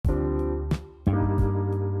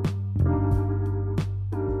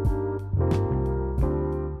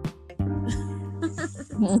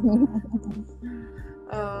Oh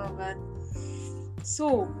man.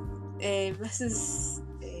 So, this is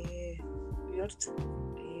weird.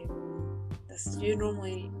 This is you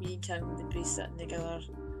normally me and Kim would be sitting together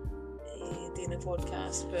doing a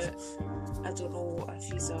podcast, but I don't know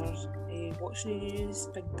if you are watching the news,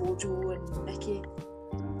 Big Bojo and Nikki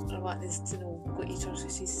are wanting us to know what each other's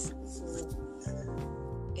houses. So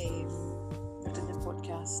we're doing the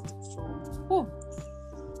podcast from home.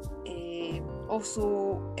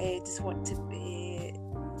 Also, just want to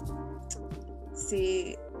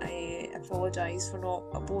say I apologise for not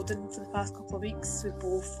uploading for the past couple of weeks. We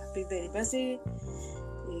both have been very busy.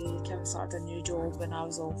 Kim started a new job and I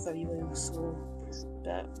was off for a while, so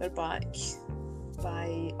but we're back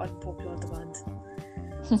by unpopular demand.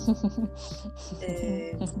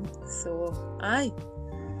 So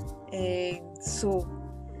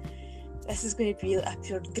this is going to be a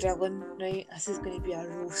pure grilling, right? This is going to be a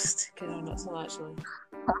roast, not actually.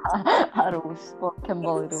 A roast, what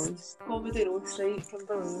Kimberly roast? Comedy roast, right?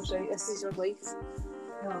 Kimberly roast, right? This is your life.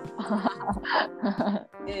 No.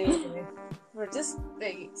 We're just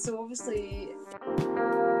right. So obviously.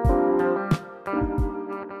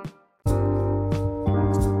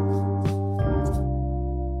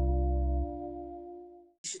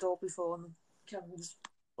 You should all be following Kim's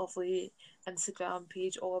lovely Instagram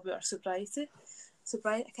page all about her sobriety.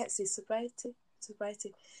 I can't say sobriety.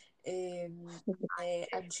 And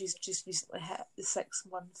she's just recently hit the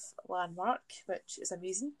 6-month landmark, which is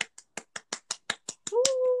amazing. Woo!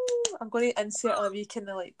 I'm going to insert a wee kind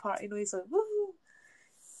of like party noise, like woo!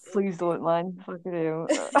 Please don't, man. Fucking hell.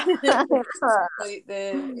 Like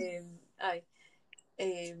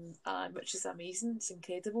which is amazing. It's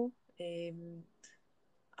incredible.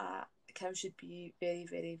 Kim should be very,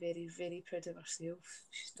 very, very, very proud of herself.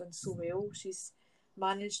 She's done so well. She's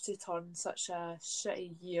managed to turn such a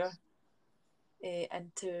shitty year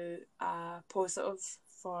into a positive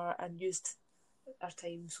and used her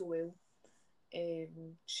time so well.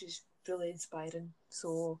 She's really inspiring.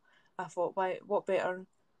 So I thought, what better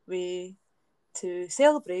way to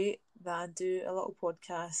celebrate than do a little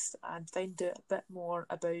podcast and find out a bit more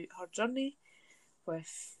about her journey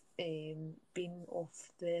with being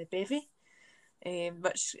off the bevy,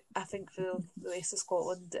 which I think for the rest of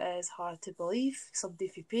Scotland is hard to believe. Somebody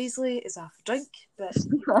from Paisley is half a drink, but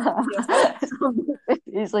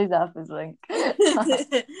Paisley's half a drink.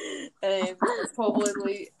 Probably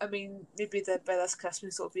like, I mean, maybe by this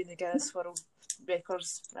Christmas it'll be in the Guinness World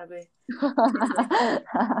Records, maybe.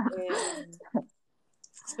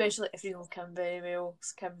 Especially if you know Kim very well.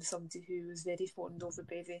 Kim's somebody who was very fond of the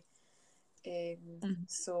bevy.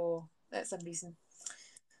 So that's amazing.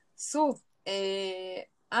 So I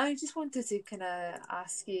just wanted to kind of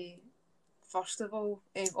ask you first of all,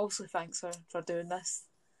 also thanks for doing this.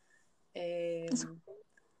 I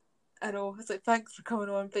know it's like thanks for coming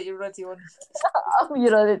on, but you're already on.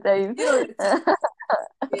 You're on the time.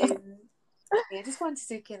 I just wanted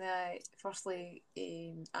to kind of firstly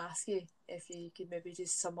ask you if you could maybe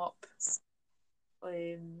just sum up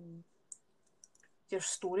your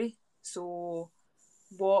story. So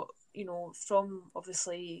what, from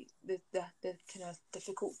obviously the kind of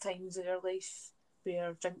difficult times in your life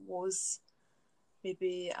where drink was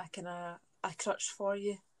maybe a crutch for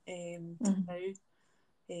you now.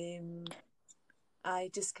 I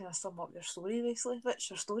just kind of sum up your story basically. What's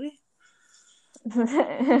your story?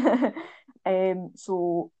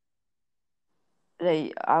 So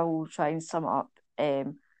right, I'll try and sum it up.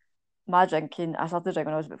 My drinking, I started drinking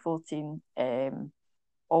when I was about 14.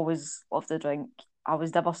 Always loved to drink. I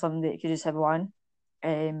was never somebody that could just have one.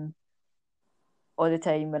 All the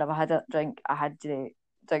time, whenever I had a drink, I had to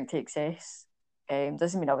drink to excess.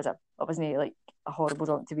 Doesn't mean I wasn't like a horrible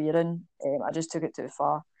drunk to be around. I just took it too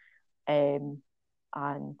far. And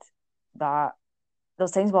that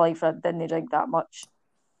there's times in my life where I didn't drink that much.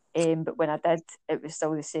 But when I did, it was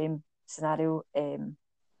still the same scenario.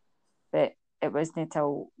 But it wasn't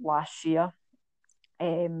until last year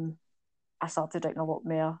I started drinking a lot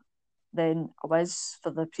more than I was for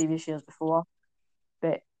the previous years before.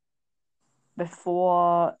 But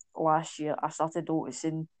before last year, I started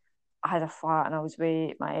noticing I had a flat and I was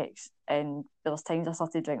with my ex, and there was times I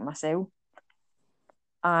started drinking myself,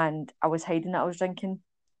 and I was hiding that I was drinking,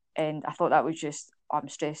 and I thought that was just I'm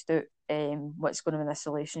stressed out. What's going on in this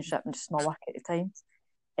relationship and just not work at the time.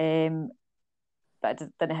 But I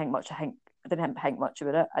didn't think much. I didn't think much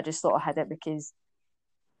about it. I just thought I had it because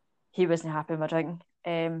he wasn't happy with my drinking.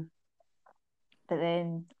 But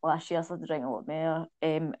then last year I started drinking a lot more,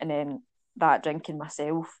 and then that drinking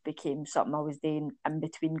myself became something I was doing in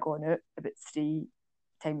between going out about 3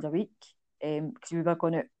 times a week, because we were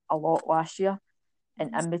going out a lot last year.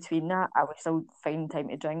 and in between that, I would still find time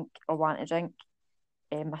to drink or want to drink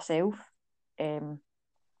myself. And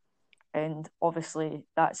obviously,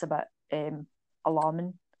 that's a bit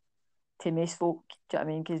alarming to most folk. Do you know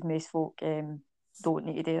what I mean? Because most folk don't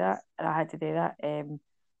need to do that, and I had to do that. And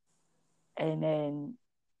then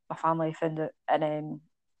my family found it, and then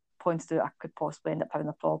pointed out I could possibly end up having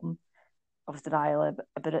a problem of denial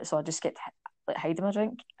about it. So I just kept like hiding my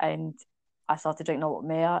drink, and I started drinking a lot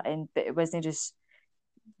more. But it wasn't just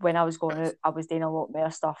when I was going out, I was doing a lot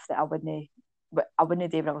more stuff that I wouldn't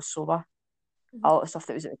do when I was sober. A lot of stuff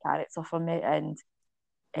that was out of character for me, and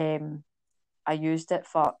I used it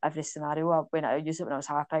for every scenario. I used it when I was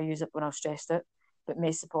happy, I used it when I was stressed out. But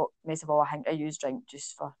most of all, I think I used drink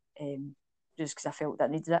just because I felt that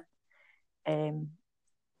I needed it.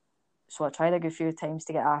 So I tried a good few times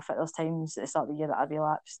to get off it. There's times at the start of the year that I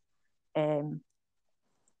relapsed,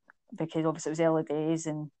 because obviously it was early days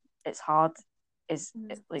and it's hard.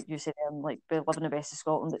 Like you said, like living in the west of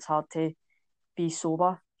Scotland, it's hard to be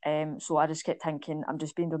sober. So I just kept thinking, I'm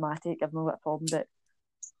just being dramatic. I've not got a problem, but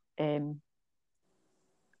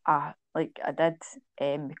I did,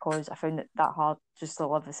 because I found it that hard just to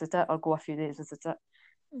live without it or go a few days without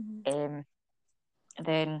it.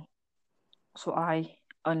 Then, so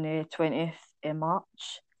on the 20th of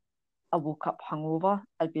March, I woke up hungover.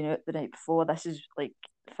 I'd been out the night before. This is like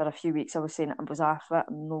for a few weeks I was saying I was off it,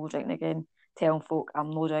 I'm no drinking again, telling folk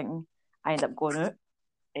I'm no drinking. I ended up going out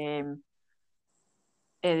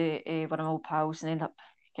one of my old pals and ended up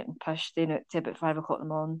getting pushed, staying out to about 5 o'clock in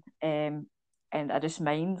the morning. And I just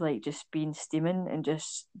mind like just being steaming and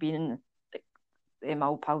just being in like, my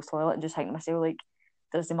old pal's toilet and just thinking to myself, like,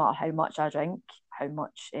 doesn't matter how much I drink, how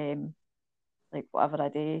much like whatever I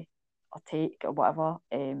do or take or whatever,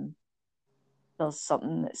 there's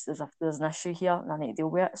something there's an issue here and I need to deal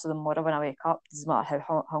with it. So the morning when I wake up, doesn't matter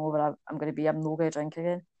how hungover I'm going to be, I'm not going to drink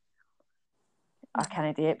again. I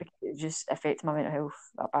can't do it because it just affected my mental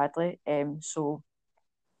health that badly. So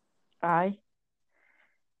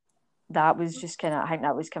that was just kind of, I think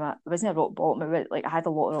that was kind of, it wasn't a rock bottom of it. Like I had a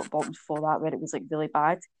lot of rock bottoms before that where it was like really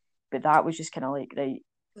bad, but that was just kind of like, right,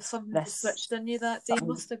 There's something that this switched in you that day,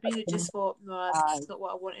 must have been. You just thought, no, that's not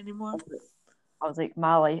what I want anymore. I was like,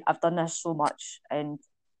 my life, I've done this so much and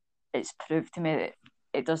it's proved to me that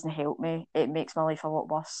it doesn't help me. It makes my life a lot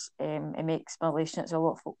worse. It makes my relationships a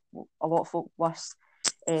lot worse.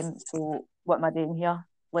 So what am I doing here?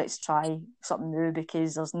 Let's try something new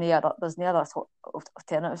because there's no other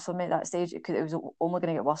alternatives for me at that stage. It was only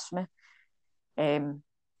going to get worse for me.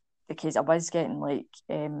 Because I was getting like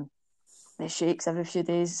the shakes every few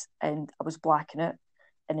days and I was blacking out.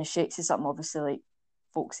 And the shakes is something obviously like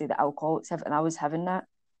folks say that alcoholics have, and I was having that.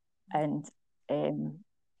 And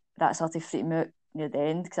that started freaking me out near the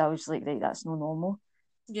end because I was like, right, that's not normal.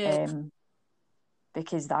 Yeah.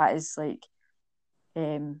 Because that is like,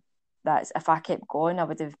 that's if I kept going, I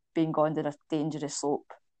would have been going down a dangerous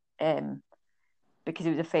slope. Because it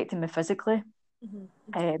was affecting me physically.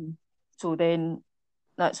 So then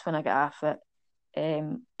that's when I got off it.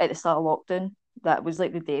 At the start of lockdown, that was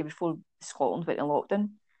like the day before Scotland went in lockdown,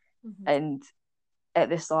 and at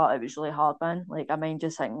the start it was really hard, man. Like I mind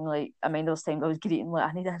just thinking, like I mind those times I was greeting like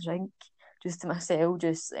I need a drink just to myself,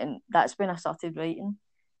 and that's when I started writing.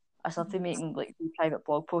 I started making like private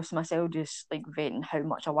blog posts to myself, just like venting how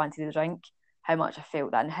much I wanted to drink, how much I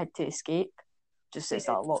felt that I had to escape, just at the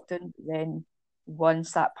start of lockdown. Then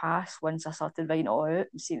once that passed, once I started writing it all out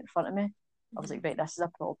and seeing it in front of me, I was like, right, this is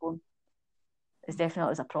a problem. It's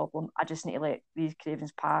definitely a problem. I just need to let these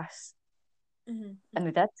cravings pass. And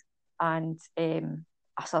they did. And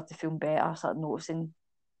I started feeling better. I started noticing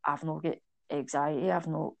I've not got anxiety. I've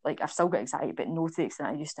still got anxiety, but not to the extent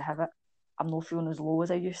I used to have it. I'm not feeling as low as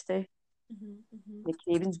I used to. The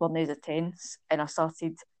cravings weren't as intense, and I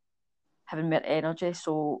started having more energy.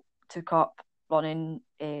 So took up running,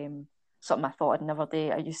 something I thought I'd never do.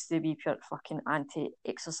 I used to be pure fucking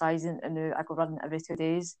anti-exercising, and now I go running every 2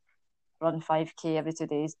 days. Run 5k every 2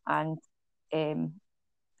 days, and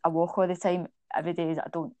I walk all the time. Every day that I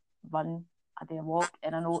don't run, I do a walk,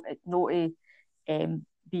 and I know it's not to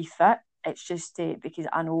be fit. It's just because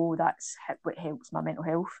I know that's what helps my mental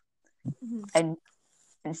health. And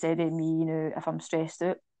instead of me, if I'm stressed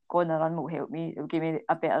out, going on a run will help me. It'll give me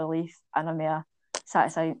a better relief and a more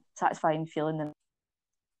satisfying feeling than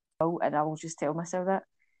and I will just tell myself that.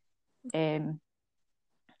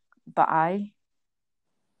 But I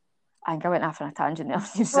think I went off on a tangent there.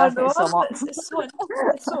 It's so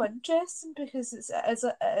interesting because it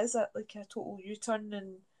is like a total U-turn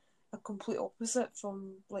and a complete opposite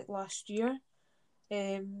from like last year.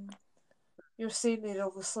 You're saying there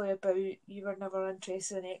obviously about you were never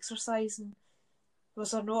interested in exercising,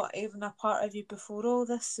 was there not even a part of you before all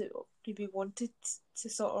this that maybe wanted to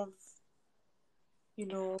sort of,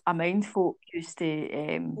 I mind folk used to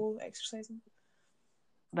go exercising?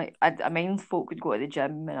 like I mind folk would go to the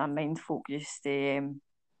gym, and I mind folk used to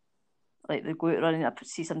like they go out running. I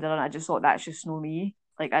see somebody running. I just thought that's just no me.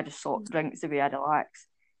 Like I just thought drink's the way I relax.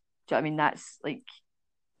 Do you know what I mean?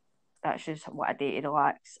 That's just what I do to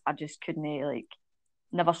relax. I just couldn't like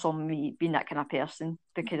never saw me being that kind of person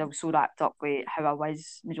because I was so wrapped up with how I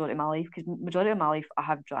was majority of my life. Because majority of my life I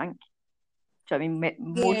have drank. Do you know what I mean?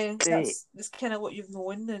 Most Yeah, that's kind of what you've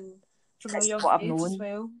known, and from a it's young what I've age as known.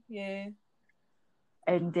 well. Yeah.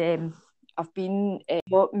 And I've been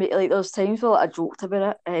like there's times where like, I joked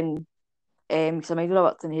about it, and because I mind when I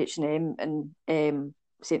worked in H&M and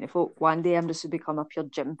saying to folk one day I'm just to become a pure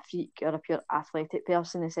gym freak or a pure athletic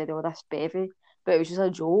person. They said, "Oh, this bevy," but it was just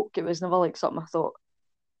a joke. It was never like something I thought.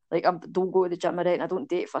 Like I don't go to the gym or anything. I don't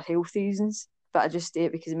date for health reasons, but I just do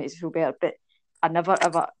it because it makes me feel better. But I never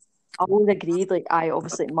ever. I always agreed, like I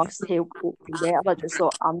obviously must help folk feel better. But I just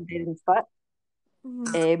thought I'm very fit.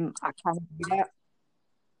 I can't do that.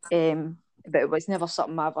 But it was never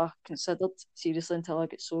something I ever considered seriously until I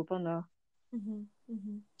get sober now.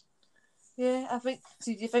 Yeah, I think.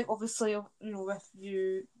 So, do you think obviously, with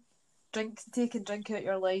you taking drink out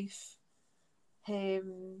your life,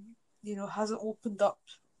 has it opened up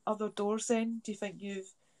other doors? Then, do you think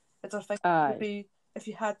is there things Aye. maybe if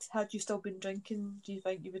you had you still been drinking, do you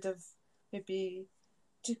think you would have maybe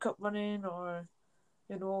took up running or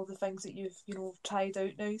all the things that you've tried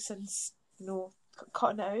out now since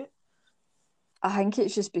cutting it out? I think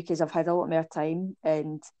it's just because I've had a lot more time,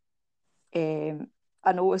 and um,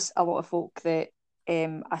 I notice a lot of folk that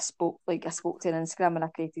I spoke to on Instagram when I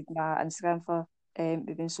created my Instagram for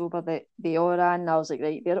being sober, that they all ran, and I was like,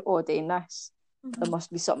 right, they're all doing this. There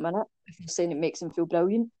must be something in it. If they're saying it makes them feel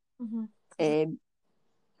brilliant. Um,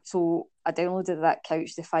 so I downloaded that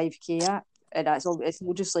Couch to 5K app, and it's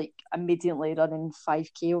not just like immediately running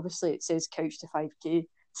 5K. Obviously, it says Couch to 5K,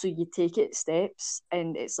 so you take it steps,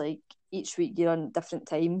 and it's like each week you run different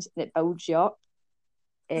times, and it builds you up,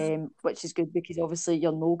 which is good because obviously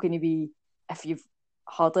you're not going to be, if you've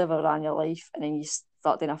hardly ever ran your life and then you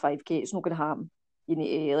start doing a 5K, it's not going to happen. You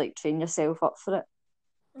need to like train yourself up for it,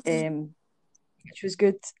 which was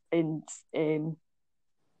good, um, and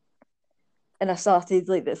I started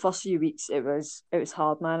like the first few weeks. It was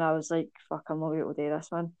hard, man. I was like, fuck, I'm not able to do this,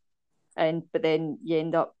 man. But then you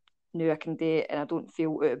end up, now I can do it, and I don't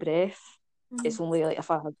feel out of breath. It's only like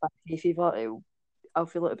if I had back hay fever, I'll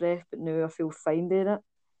feel out of breath, but now I feel fine doing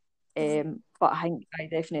it. But I think I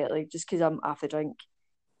definitely, just because I'm after drink,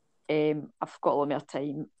 I've got a lot more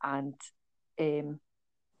time, and um,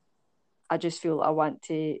 I just feel like I want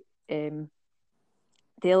to do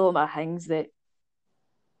a lot of things that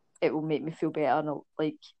it will make me feel better in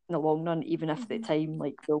the long run, even if at the time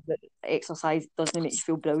the exercise doesn't make you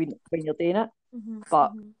feel brilliant when you're doing it,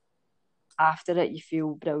 but after it you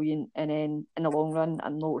feel brilliant, and then in the long run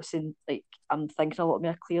I'm noticing like I'm thinking a lot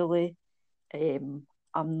more clearly. I'm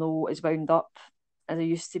not as wound up as I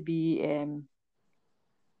used to be.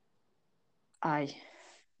 Aye.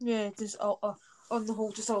 Yeah, just on the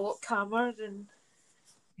whole, just a lot calmer and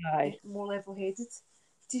Aye. more level-headed.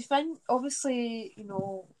 Do you think, obviously,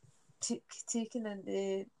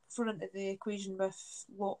 taking thrown into the equation with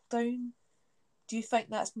lockdown, do you think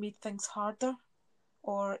that's made things harder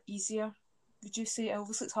or easier? Would you say,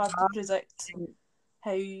 obviously it's hard to predict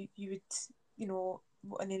how you would,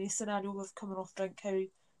 in any scenario of coming off drink, how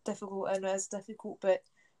difficult, and it is difficult, but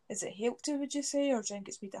has it helped you, would you say, or do you think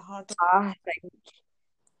it's made it harder? I think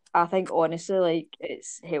I think honestly, like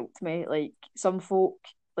it's helped me. Like some folk,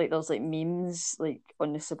 like there's like memes like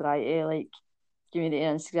on the sobriety like community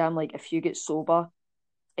on Instagram. Like if you get sober,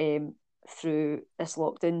 um, through this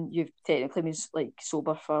lockdown, you've technically been like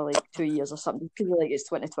sober for like 2 years or something. People like it's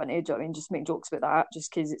 2020. Do you know what I mean? Just make jokes about that,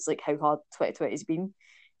 just because it's like how hard 2020 has been.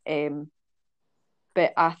 Um,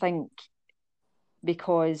 but I think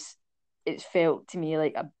because it's felt to me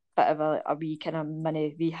like a bit of a wee kind of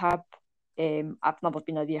mini rehab. I've never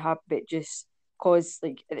been a rehab, but just cause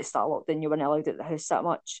like at the start of lockdown you weren't allowed at the house that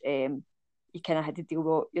much. You kind of had to deal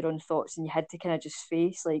with your own thoughts, and you had to kind of just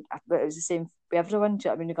face like. But it was the same with everyone. Do you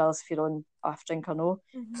know what I mean? Regardless if you're on off drink or no,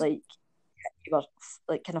 like you were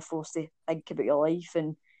like kind of forced to think about your life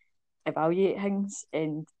and evaluate things.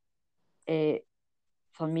 And uh,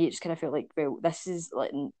 for me, it just kind of felt like, well, this is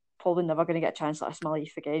like probably never going to get a chance like this in my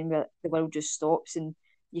life again, where the world just stops and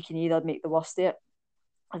you can either make the worst of it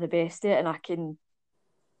or the best of it, and I can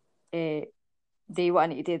uh, do what I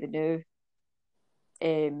need to do now,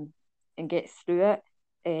 and get through it.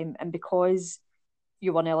 And because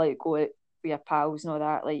you weren't allowed to go out with your pals and all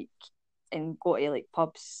that, like, and go to like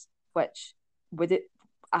pubs, which would it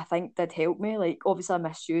I think did help me. Like, obviously I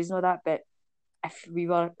missed shoes and all that, but if we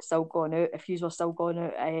were still going out, if you were still going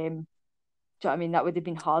out, do you know what I mean? That would have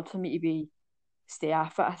been hard for me to stay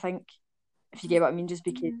off it, I think, if you get what I mean, just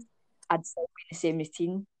because Mm-hmm. I'd still be in the same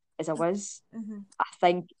routine as I was. Mm-hmm. I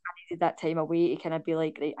think I needed that time away to kind of be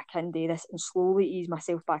like, right, I can do this and slowly ease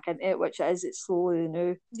myself back into it, which it is. It's slowly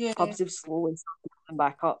now. Yeah. Pubs have slowly started coming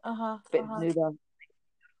back up, Uh-huh. but Uh-huh. now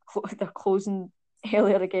they're closing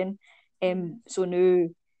earlier again. So now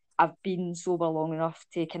I've been sober long enough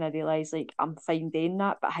to kind of realise like I'm fine doing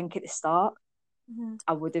that, but I think at the start Mm-hmm.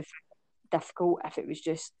 I would have difficult if it was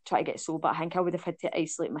just trying to get sober. I think I would have had to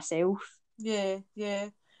isolate myself, Yeah, yeah.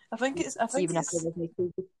 I think even if I it's, was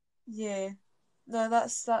making. yeah. No,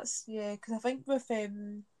 that's yeah. Because I think with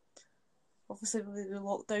obviously with the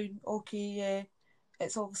lockdown, okay, yeah,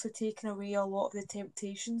 it's obviously taken away a lot of the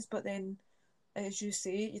temptations. But then, as you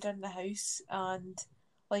say, you're in the house, and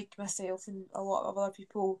like myself and a lot of other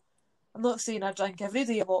people, I'm not saying I drank every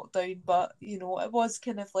day of lockdown, but you know, it was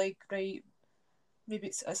kind of like, right, maybe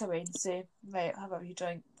it's a Wednesday, right, have a wee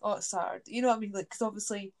drink. Oh, it's Saturday. You know what I mean? Like, because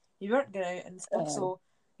obviously you weren't going out and stuff, so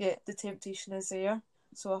yeah, the temptation is there.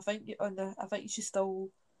 So I think you should still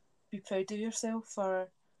be proud of yourself for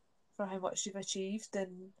how much you've achieved,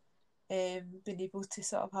 and being able to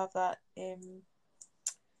sort of have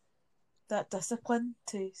that discipline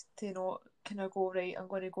to not kind of go, right, I'm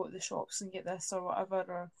going to go to the shops and get this or whatever,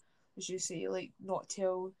 or as you say, like, not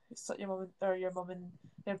tell your mum or your mum and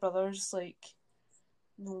your brothers, like,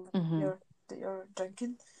 no, Mm-hmm. that you're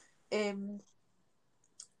drinking. Um,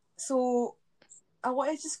 so I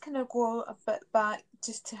want to just kind of go a bit back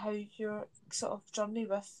just to how your sort of journey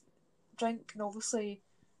with drink, and obviously,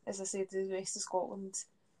 as I said, the west of Scotland,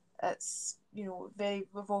 it's, you know, very,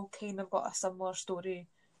 we've all kind of got a similar story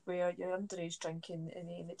where you're underage drinking and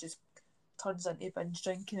then it just turns into binge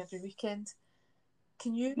drinking every weekend.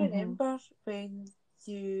 Can you Mm-hmm. remember when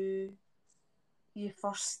you you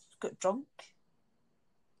first got drunk?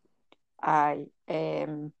 I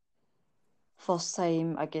first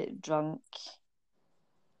time I get drunk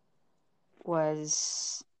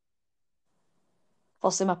was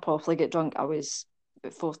first time I properly get drunk. I was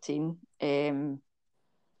about 14, and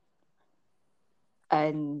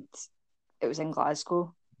it was in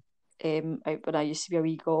Glasgow. Out when I used to be a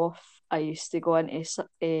wee goth, I used to go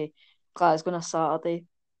into Glasgow on a Saturday.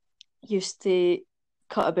 Used to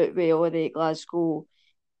cut about with all the Glasgow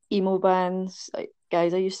emo bands, like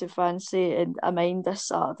guys I used to fancy, and I mind this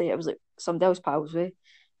Saturday it was like somebody else pals with,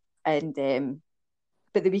 and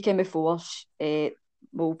but the weekend before, my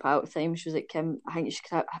old pal at the time, she was like, Kim, I think you should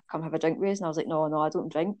come have a drink with us, and I was like, no, no, I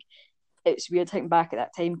don't drink. It's weird thinking back at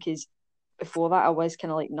that time because before that I was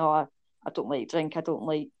kind of like, no, I don't like drink, I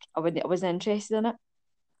wasn't interested in it,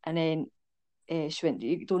 and then she went,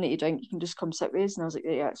 you don't need to drink, you can just come sit with us, and I was like,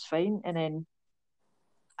 yeah, it's fine, and then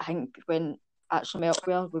I think when actually met up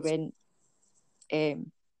with her, we went,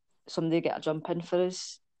 somebody get a jump in for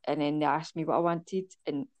us, and then they asked me what I wanted,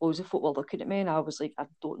 and loads of folk were looking at me, and I was like, I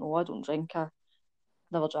don't know, I don't drink, I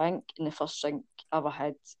never drank, and the first drink I ever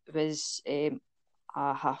had was a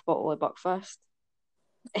half bottle of Buckfast,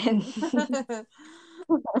 and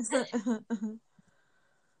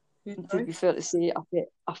Good to be choice. fair to say,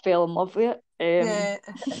 I fell in love with it. Yeah,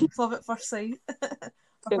 love at first sight.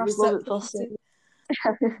 Or It was first love sip, at I should first say.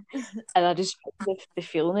 sight, and I just the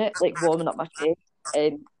feeling it like warming up my chest,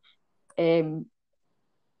 and um,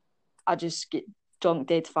 I just get drunk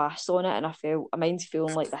dead fast on it, and I mind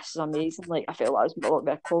feeling like this is amazing. Like I felt like I was a lot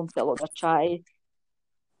more confident, a lot more chatty,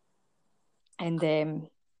 and then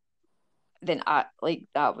I like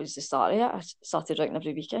that was the start of it. I started drinking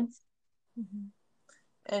every weekend. Mm-hmm.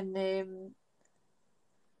 And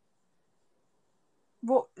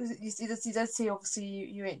what you did say, obviously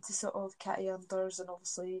you went to sort of catty unders and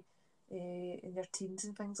obviously in your teens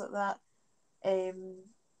and things like that. Um,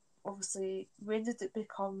 Obviously, when did it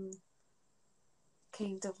become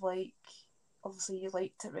kind of like, obviously you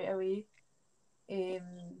liked it right away,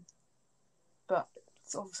 but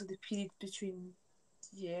it's obviously the period between,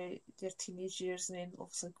 yeah, your teenage years and then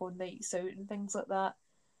obviously going nights out and things like that.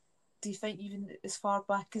 Do you think even as far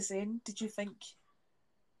back as then, did you think,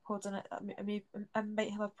 hold on, I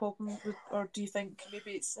might have a problem with, or do you think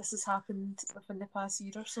maybe this has happened within the past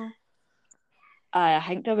year or so? I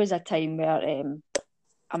think there was a time where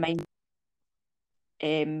I mind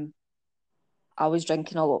I was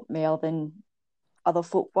drinking a lot more than other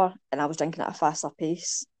folk were, and I was drinking at a faster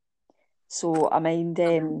pace. So I mind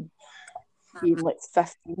being like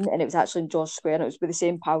 15, and it was actually in George Square, and it was with the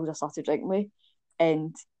same pals I started drinking with,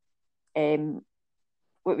 and um,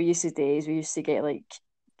 what we used to do is we used to get like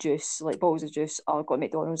juice, like bottles of juice, or go to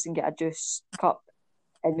McDonald's and get a juice cup,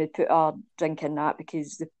 and we'd put our drink in that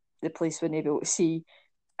because the police wouldn't be able to see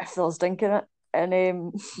if there was drink in it.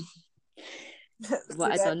 And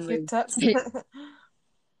what I done Good was tips. we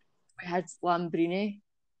had Lambrini,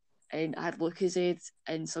 and I had Lucozade,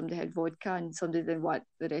 and somebody had vodka, and somebody didn't want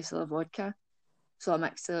the rest of the vodka. So I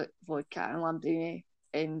mixed the vodka and Lambrini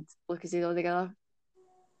and Lucozade all together.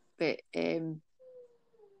 But I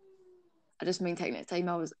just mind taking it at the time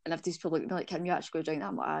I was, and if these people looked at me like, can you actually go drink that?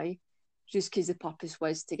 I'm like, aye. Just because the purpose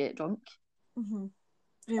was to get drunk. Mm-hmm.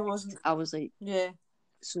 It wasn't. I was like, Yeah.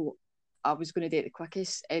 so I was going to do it the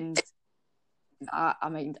quickest, and I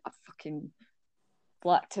mind I fucking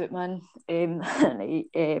blacked out, man.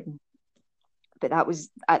 But that was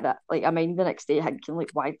at that, like, I mind the next day thinking,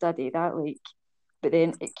 like, why did I do that? Like, but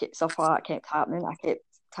then it kept stuff like that kept happening. I kept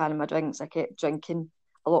tanning my drinks. I kept drinking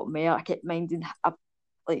a lot more. I kept minding,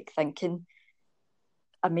 like, thinking,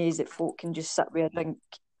 amazed that folk can just sit with a drink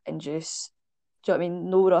and just, do you know what I mean?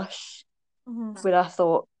 No rush. Mm-hmm. Where I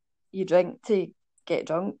thought you drink to get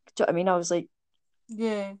drunk. Do you know what I mean? I was like,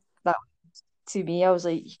 Yeah. that to me, I was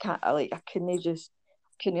like, you can't, I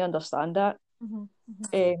couldn't understand that. Mm-hmm.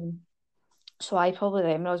 Mm-hmm. So I probably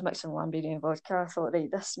then, when I was mixing Lambini and vodka, I thought, right,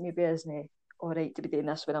 this maybe isn't all right to be doing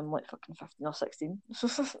this when I'm like fucking 15 or 16.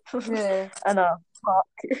 Yeah. In a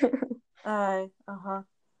park. Aye. Uh-huh.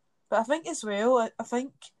 But I think as well, I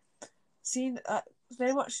think seeing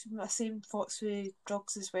very much my same thoughts with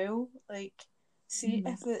drugs as well. Like, see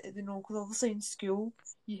if it, you know, because obviously in school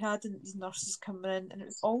you had these nurses coming in and it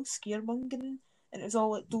was all scaremongering and it was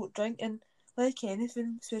all like don't drink, and like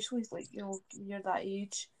anything, especially like, you know, when you're that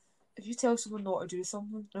age, if you tell someone not to do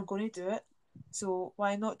something, they're going to do it. So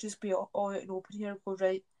why not just be all out and open here and go,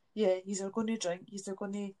 right, yeah, you're going to drink, you're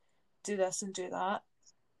going to do this and do that.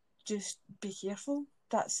 Just be careful.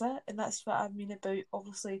 That's it, and that's what I mean about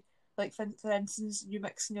obviously, like for instance, you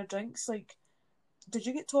mixing your drinks. Like, did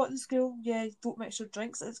you get taught in school? Yeah, don't mix your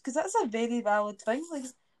drinks. Because that's a very valid thing. Like,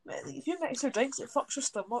 if you mix your drinks, it fucks your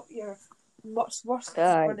stomach. You're much worse for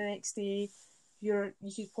Aye. the next day. You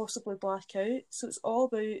could possibly black out. So it's all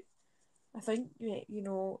about. I think you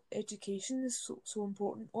know, education is so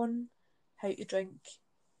important on how to drink.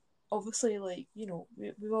 Obviously, like, you know,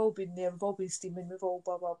 we've all been there, we've all been steaming, we've all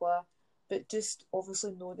blah blah blah, but just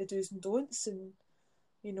obviously know the do's and don'ts, and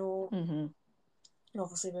you know, Mm-hmm. and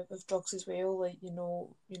obviously with drugs as well, like,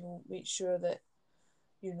 make sure that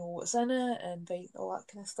you know what's in it and all that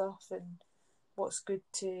kind of stuff, and what's good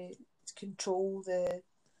to control the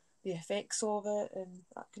effects of it and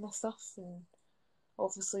that kind of stuff, and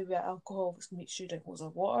obviously with alcohol, just make sure you drink loads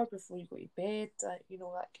of water before you go to bed, you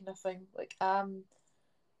know, that kind of thing. Like,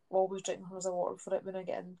 always drink loads of water for it when I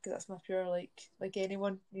get in, because that's my pure, like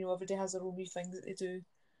anyone, you know, everybody has their own wee things that they do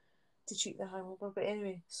to cheat the hangover. But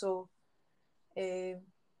anyway, so totally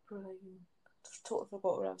forgot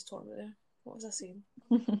what I was talking about there. What was I saying?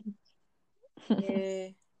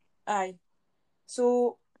 Aye.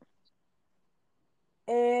 So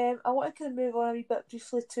I want to kind of move on a wee bit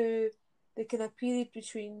briefly to the kind of period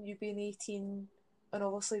between you being 18 and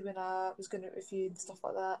obviously when I was going out with you and stuff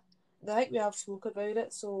like that. And I think we have spoke about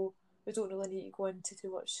it, so we don't really need to go into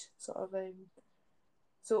too much sort of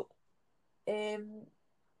so um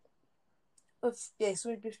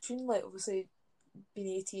so between like obviously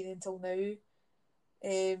being 18 until now,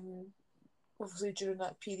 obviously during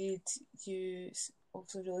that period you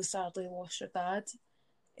obviously really sadly lost your dad,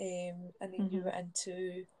 and then you Mm-hmm. went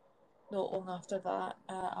into not long after that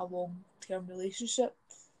a long term relationship.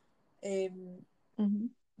 Um, Mm-hmm.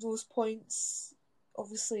 those points,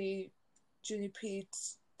 obviously, during the period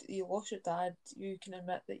that you lost your dad, you can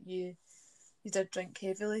admit that you did drink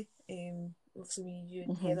heavily. Obviously, me, you,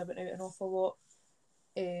 and Mm-hmm. Heather went out an awful lot.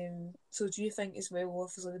 So do you think as well,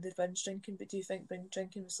 obviously with the binge drinking, but do you think binge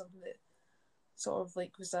drinking was something that sort of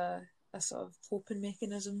like was a sort of coping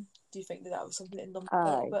mechanism? Do you think that that was something that numbed a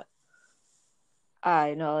little Aye. bit?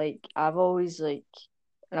 Aye, no, like, I've always, like,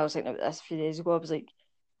 and I was thinking about this a few days ago, I was like,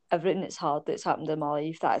 everything that's hard that's happened in my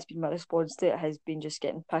life, that has been my response to it, has been just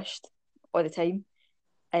getting pushed all the time.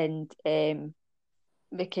 And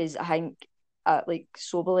because I think, like,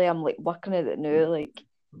 soberly, I'm like working at it now. Like,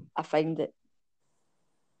 I find it,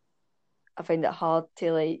 I find it hard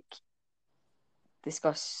to like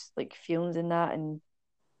discuss like feelings and that, and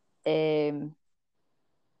um,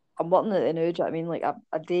 I'm working at it now. Do you know what I mean? Like,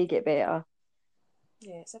 I do get better.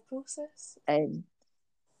 Yeah, it's a process. Um,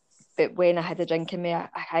 but when I had a drink in me, I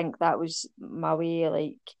think that was my way of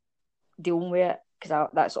like dealing with it because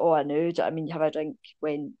that's all I knew. Do you know what I mean? You have a drink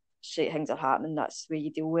when shit things are happening. That's the way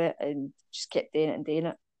you deal with it, and just kept doing it and doing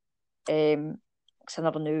it. because I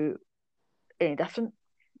never knew any different.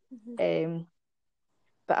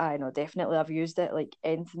 But I know definitely I've used it. Like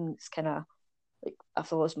anything that's kind of like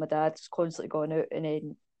if I lost my dad, it's constantly going out, and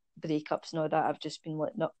then breakups and all that. I've just been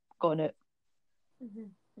letting up, going out.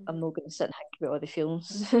 I'm not going to sit and think about all the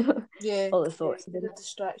feelings, Yeah, all the thoughts. the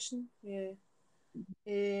distraction. Yeah.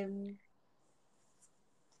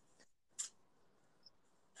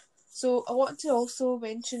 So I wanted to also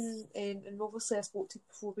mention, and obviously I spoke to you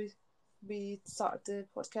before we started the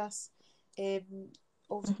podcast.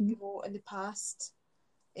 Also, you know, in the past,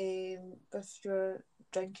 if you're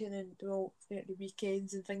drinking and the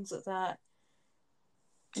weekends and things like that,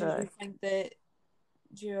 do you think that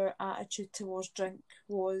your attitude towards drink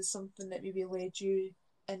was something that maybe led you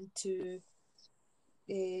into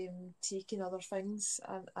taking other things,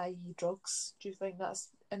 and i.e. drugs? Do you think that's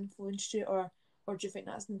influenced you, or do you think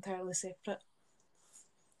that's entirely separate?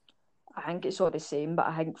 I think it's all the same, but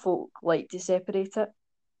I think folk like to separate it.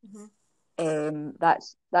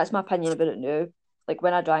 That's my opinion about it now. Like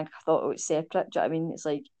when I drank, I thought it was separate. Do you know what I mean? It's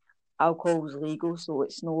like alcohol's legal, so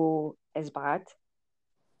it's no as bad.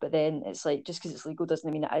 But then it's like just because it's legal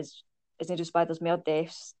doesn't mean it is. Isn't just bad. There's more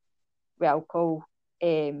deaths with alcohol.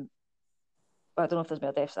 I don't know if there's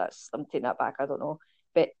more deaths. I'm taking that back. I don't know.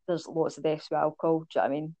 But there's lots of deaths with alcohol. Do you know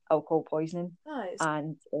what I mean? Alcohol poisoning.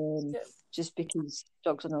 And just because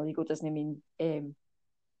drugs are illegal doesn't mean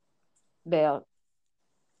they're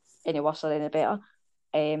any worse or any better.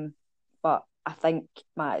 But I think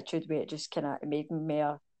my attitude with it just kind of made me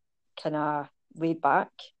more kind of laid back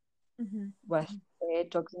with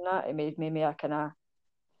drugs and that. It made me more kind of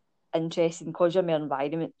interested because you're in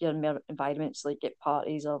more environments like at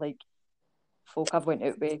parties or like folk I've went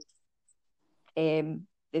out with.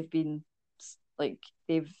 They've been like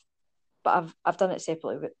but I've done it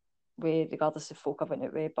separately with regardless of folk I've went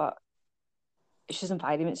out with, but it's just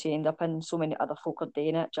environments you end up in. So many other folk are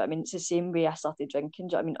doing it. Do you know what I mean? It's the same way I started drinking.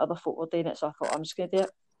 Do you know what I mean? Other folk were doing it, so I thought I'm just going to do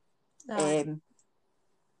it.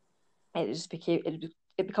 It just became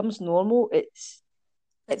it becomes normal. It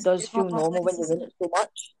does feel normal when you're in it so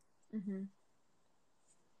much.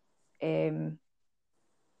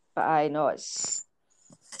 But I know it's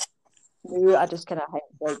new. I just kind of think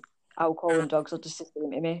like alcohol and drugs are just the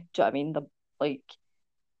same to me. Do you know what I mean? They're like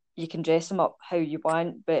you can dress them up how you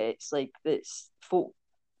want, but it's like it's folk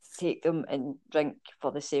take them and drink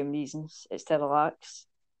for the same reasons. It's to relax.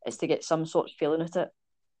 It's to get some sort of feeling at it,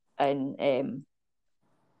 and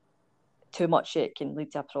too much it can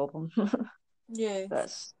lead to a problem.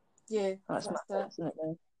 That's my thoughts on it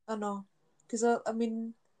now. I know, because I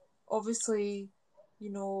mean, obviously, you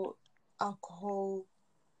know, alcohol,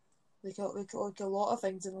 like a lot of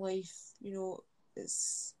things in life, you know,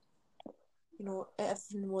 it's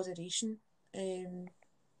everything in moderation, and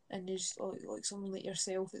there's like someone like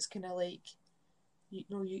yourself, it's kind of like you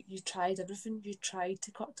tried everything, you tried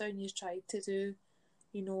to cut down, you tried to do,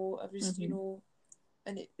 and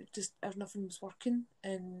it just nothing was working,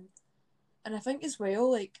 and I think as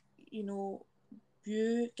well, like, you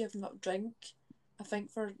giving up drink, I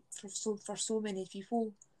think for so many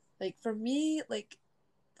people, like for me, like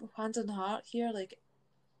hand on heart here, like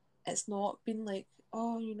it's not been like,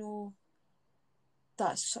 oh,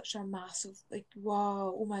 that's such a massive, like,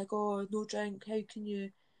 wow, oh my god, no drink, how can you,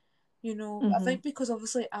 I think because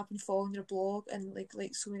obviously I've been following your blog, and like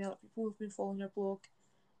so many other people have been following your blog,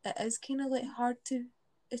 it is kind of like hard to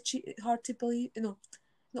achieve, hard to believe,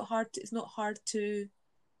 not hard to, it's not hard to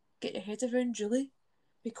get your head around, really,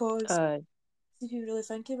 because if you really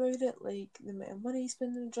think about it, like the amount of money you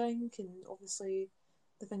spend on drink, and obviously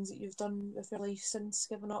the things that you've done with your life since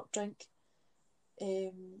giving up drink,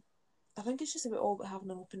 I think it's just all about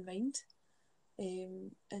having an open mind,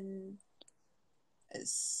 and it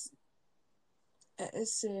is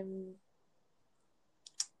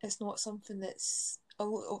it's not something that's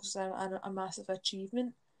obviously a massive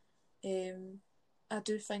achievement. I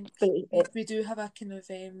do think we do have a kind of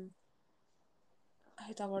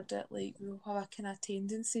how'd I word it, like we'll have a kind of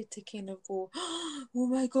tendency to kind of go, oh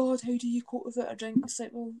my god, how do you cope without a drink? It's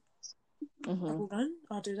like, well, I go run,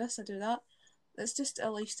 or I do this, I do that. It's just a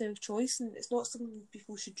lifestyle choice, and it's not something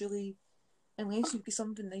people should really, unless you've got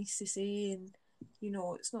something nice to say, and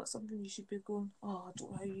it's not something you should be going, oh, I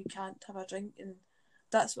don't know how you can't have a drink. And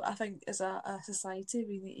that's what I think as a society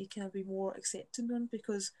we need to kind of be more accepting on,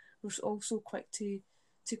 because we're also quick to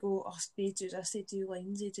go, oh, they do this, they do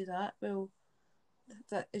lines, they do that. Well,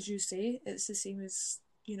 that, as you say, it's the same as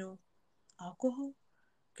alcohol,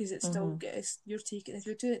 because it's still you're taking, if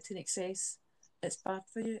you're doing it to an excess, it's bad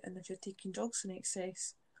for you, and if you're taking drugs in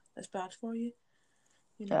excess, it's bad for you.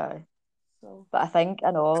 Yeah. So. But I think I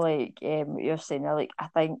know, like what you're saying, like I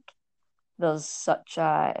think there's such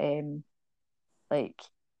a like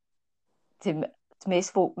to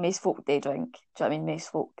most folk they drink. Do you know what I mean?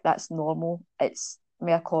 Most folk, that's normal. It's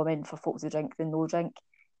more common for folk to drink than no drink.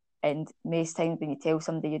 And most times when you tell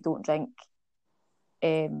somebody you don't drink,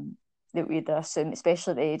 they'll either assume,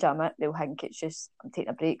 especially at the age I'm at, they'll think it's just I'm taking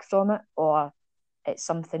a break from it, or it's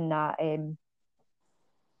something that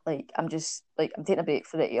like I'm taking a break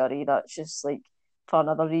for it, or either it's just like for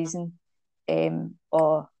another reason,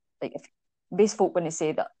 or like if most folk when they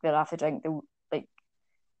say that they're after drink, they'll like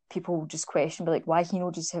people just question, but like why can you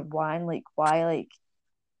not just have one? Like why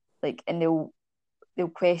and they'll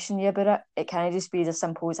question you about it. It can't just be as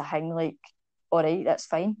simple as a thing like, all right, that's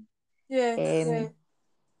fine. Yeah, yeah, Um,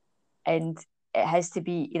 and it has to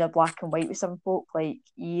be either black and white with some folk. Like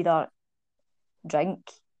you either drink,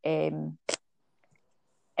 and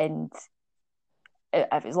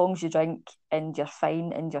if as long as you drink and you're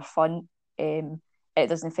fine and you're fun, it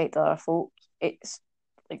doesn't affect other folk. It's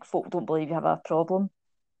like folk don't believe you have a problem.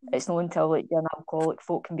 It's not until like you're an alcoholic,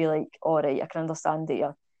 folk can be like, all right, I can understand that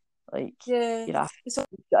you're like yeah. you're after. It's all,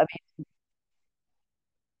 You know what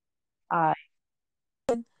I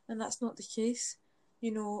mean? and that's not the case.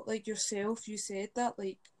 You know, like yourself, you said that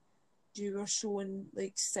like you were showing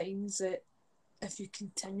like signs that if you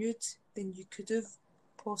continued, then you could have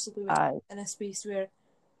possibly went Aye, in a space where,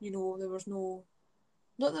 there was no,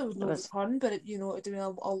 not that there was it no was return, but it'd been a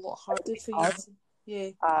lot harder for you hard. to, yeah,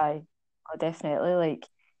 Aye, oh, definitely. Like,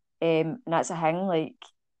 and that's a thing. Like,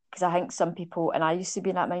 because I think some people, and I used to be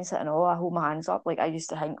in that mindset, and oh, I hold my hands up. Like, I used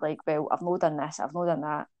to think, like, well, I've no done this, I've no done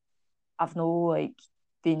that, I've no like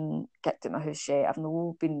been kicked out my house yet, I've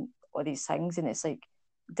no been all these things, and it's like,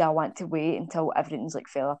 do I want to wait until everything's like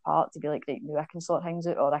fell apart to be like, right, now I can sort things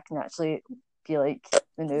out, or I can actually be like,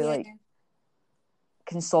 the new yeah, like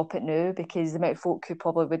can stop it now, because the amount of folk who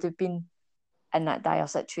probably would have been in that dire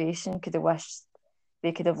situation could have wished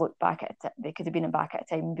they could have looked back at it. They could have been back at a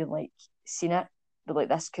time and been like, seen it, but like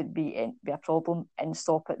this could be a problem and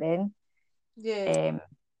stop it then. yeah, Um,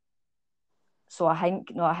 so I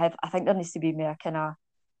think no, I think there needs to be more kind of,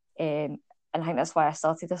 and I think that's why I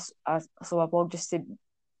started this so a blog, just to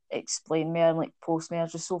explain more and like post more,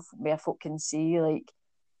 just so more folk can see like,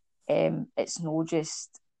 it's no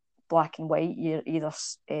just black and white. You're either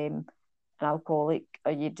an alcoholic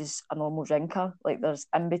or you're just a normal drinker. Like there's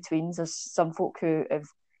in betweens. There's some folk who have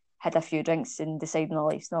had a few drinks and decide in their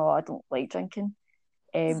lives, no, I don't like drinking.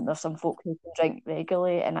 There's some folk who can drink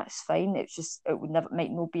regularly and that's fine. It's just it would never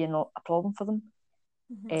might not be a problem for them.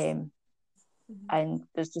 mm-hmm. Um, Mm-hmm. and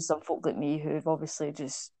there's just some folk like me who've obviously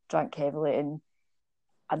just drank heavily, and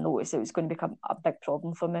I noticed it was going to become a big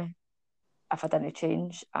problem for me if I didn't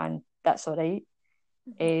change, and that's all right.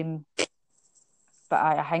 Mm-hmm. Um, but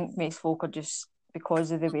I think most folk are just,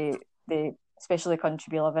 because of the way especially the country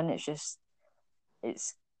we live in,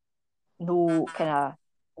 it's no kind of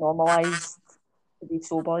normalised to be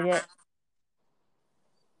sober yet.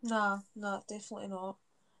 Nah, nah, definitely not.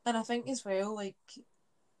 And I think as well, like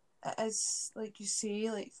it is like you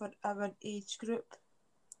say, like for our age group,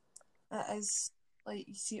 it is like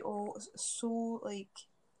you see all so like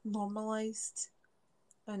normalized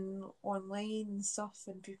and online and stuff,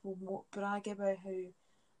 and people brag about how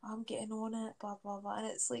I'm getting on it, blah blah blah, and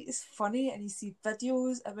it's like it's funny, and you see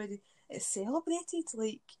videos about it's celebrated,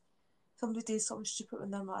 like somebody does something stupid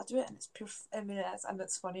when they're mad at it, and it's pure. I mean,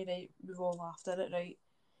 it's funny, right? We've all laughed at it, right?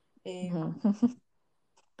 Mm-hmm.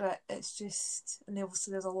 But it's just, and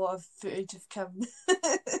obviously there's a lot of footage of Kim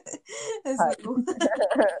as well.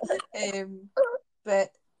 But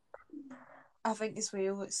I think as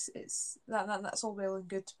well, it's that's all well and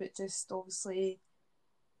good, but just obviously,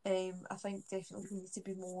 I think definitely we need to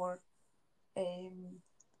be um,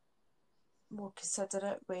 more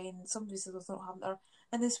considerate when somebody says they're not having their,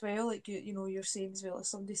 and as well, like you're saying as well, if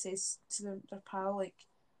somebody says to their pal, like,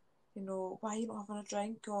 why are you not having a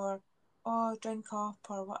drink, or oh, drink up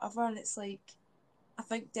or whatever, and it's like, I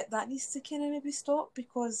think that needs to kind of maybe stop,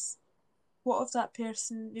 because what if that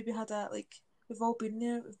person maybe had a, like, we've all been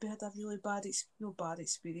there, we've had a really no bad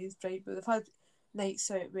experience, right? But they've had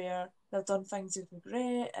nights out where they've done things with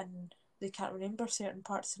regret and they can't remember certain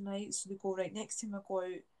parts of the night, so they go, right, next time I go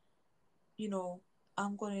out, you know,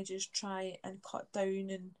 I'm going to just try and cut down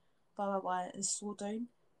and blah blah blah and slow down.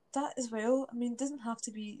 That as well, I mean, it doesn't have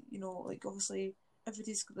to be, like obviously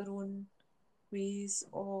everybody's got their own ways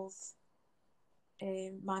of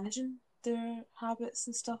managing their habits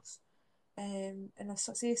and stuff. And if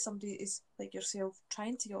say somebody is like yourself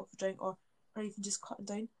trying to get off a drink, or even just cutting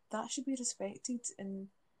down, that should be respected. And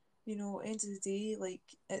end of the day, like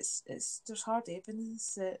it's there's hard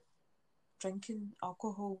evidence that drinking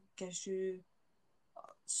alcohol gives you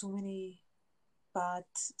so many. bad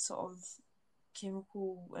sort of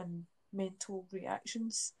chemical and mental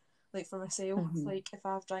reactions. Like for myself, like if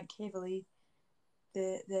I've drank heavily,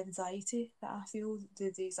 the anxiety that I feel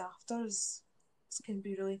the days after can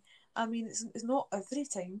be really. I mean, it's not every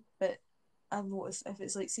time, but I've noticed if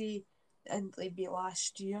it's like say, and like be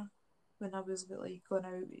last year when I was like going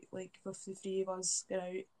out like with the three of us going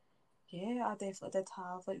out, yeah, I definitely did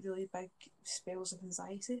have like really big spells of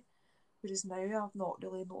anxiety. Whereas now I've not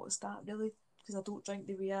really noticed that really because I don't drink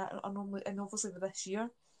the way I normally, and obviously with this year,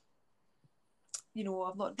 you know,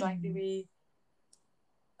 I've not drank the way.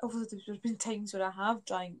 Obviously, there's been times where I have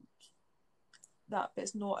drank that, but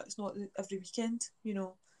it's not every weekend, you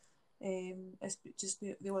know. It's just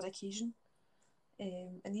the odd occasion.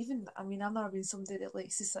 And even I mean, I've never been somebody that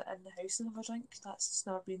likes to sit in the house and have a drink. That's just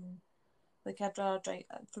never been like I'd rather drink.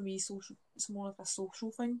 For me, social. It's more like a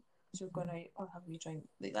social thing. So you're going out or have a drink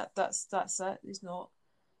like that. That's it. It's not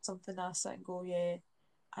something I sit and go, yeah.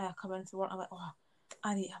 I come in for work. I'm like, oh,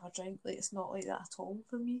 I need to have a drink. Like it's not like that at all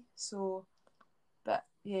for me. So, but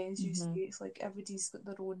yeah, as you say, it's like everybody's got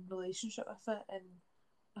their own relationship with it, and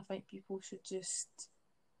I think people should just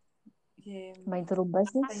mind their own find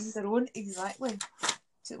business. their own exactly.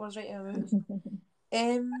 So it was right in my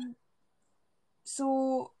mouth.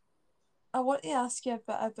 So I want to ask you a bit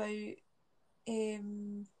about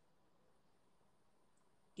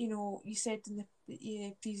you know, you said in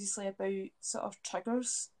the previously about sort of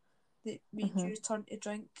triggers that made you turn to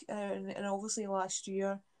drink, and obviously last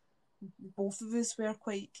year both of us were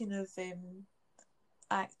quite kind of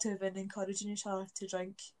active and encouraging each other to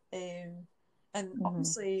drink. And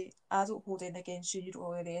obviously, I don't hold anything against you. You don't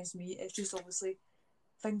hold anything against me. It's just obviously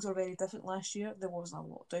things were very different last year. There wasn't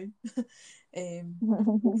a lockdown.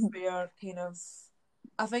 Both were kind of.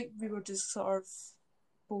 I think we were just sort of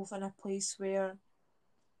both in a place where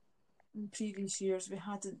in previous years we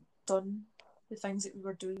hadn't done the things that we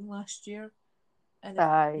were doing last year, and it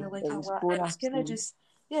Aye, was like it a was lot. blown It was off kind of steam.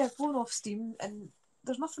 just blown off steam, and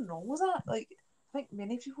there's nothing wrong with that. Like I think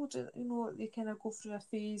many people do, you know, they kind of go through a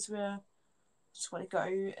phase where they just want to go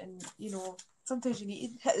out, and you know, sometimes you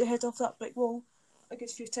need to hit the head off that brick wall a good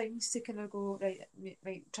few times to kind of go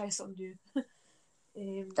right, try something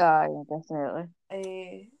new. Aye,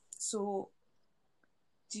 definitely. So,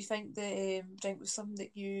 do you think the drink was something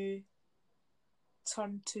that you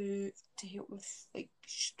turned to help with like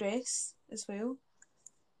stress as well?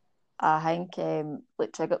 I think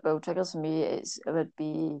like triggers for me it would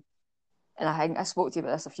be, and I think I spoke to you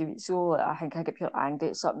about this a few weeks ago. Like, I think I get pure angry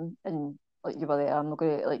at something, and like you were there. I'm not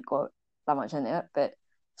going to like go that much into it, but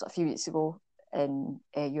it's a few weeks ago, and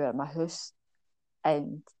you were at my house,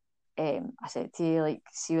 and I said to you like,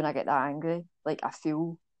 see when I get that angry, like I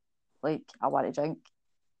feel like I want to drink,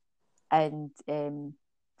 and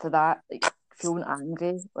for that like feeling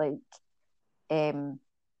angry, like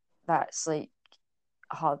that's like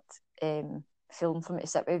a hard feeling for me to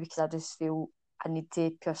sit with because I just feel I need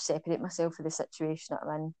to pure separate myself from the situation that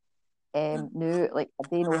I'm in. Now, like I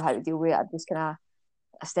don't know how to deal with it. I just kind of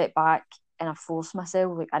I step back and I force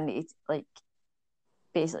myself. Like I need to like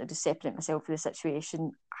basically just separate myself from the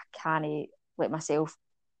situation. I can't let myself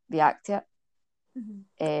react to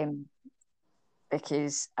Mm-hmm. it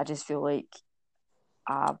because I just feel like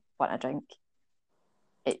I want a drink.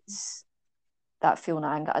 It's that feeling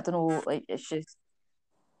of anger. I don't know. Like it's just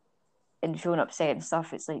and feeling upset and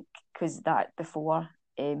stuff. It's like because that before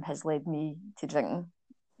has led me to drinking.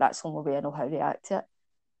 That's the only way I know how to react to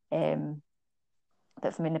it.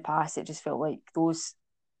 But for me in the past, it just felt like those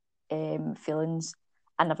feelings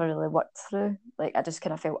I never really worked through. Like I just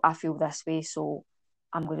kind of felt I feel this way, so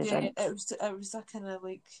I'm going to Yeah, drink. it was that kind of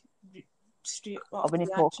like straight I up wouldn't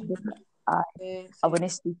talk reaction. about it. I Fair.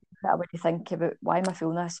 wouldn't speak about it. I wouldn't think about why am I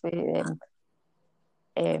feeling this way.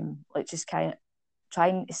 Like just kind of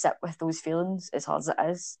trying to sit with those feelings as hard as it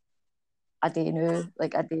is. A day now,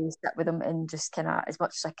 like a day sit with them and just kind of as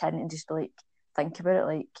much as I can and just be like think about it.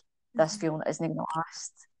 Like this Mm-hmm. feeling isn't going to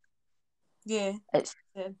last. Yeah. It's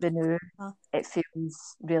Yeah. the new. Huh. It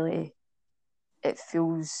feels really. It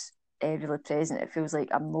feels really present. It feels like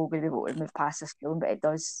I'm not going to be able to move past this feeling, but it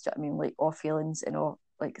does. Do you know what I mean? Like all feelings and all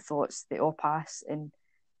like thoughts, they all pass, and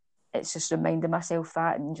it's just reminding myself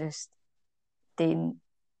that and just doing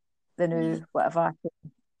the Yeah. new whatever I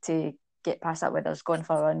can to get past that. Whether it's going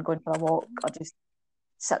for a run, going for a walk, or just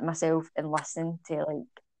sitting myself and listening to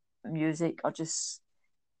like music, or just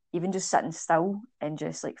even just sitting still and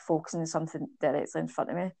just like focusing on something directly in front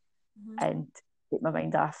of me Mm-hmm. and take my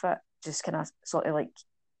mind off it. Just kind of sort of like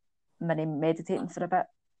mini meditating for a bit,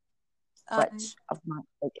 which I've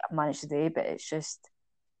managed to do, but it's just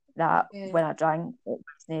that Yeah. when I drank, it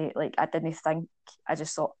wasn't like I didn't think. I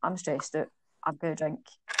just thought I'm stressed out. I'm going to drink.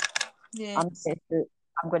 Yeah. I'm desperate.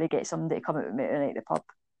 I'm going to get somebody to come out with me tonight at the pub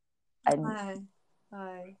and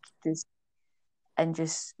Aye. just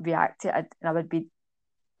react to it. And I would be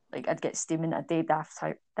like, I'd get steaming. I'd do daft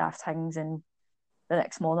things, and the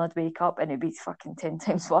next morning I'd wake up and it'd be fucking 10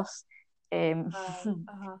 times worse.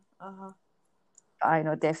 I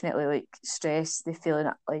know, definitely, like, stress, the feeling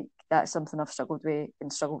like that's something I've struggled with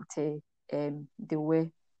and struggled to deal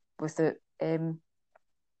with without turning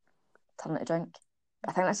to drink.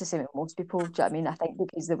 I think that's the same with most people. Do you know what I mean? I think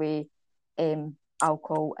because the way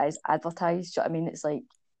alcohol is advertised, do you know what I mean? It's like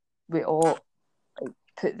we all like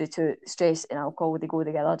put the two, stress and alcohol, they go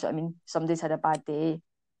together. Do you know what I mean? Somebody's had a bad day,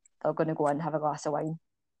 they're going to go and have a glass of wine.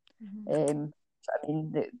 Do you know what I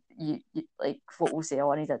mean? That you like folk will say,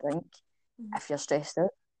 "Oh, I need a drink." If you're stressed out,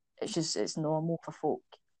 it's normal for folk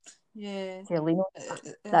Yeah. to lean on.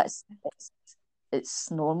 That's it's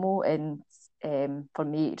normal, and for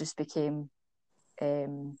me, it just became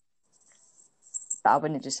that I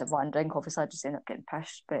wouldn't just have one drink. Obviously, I just ended up getting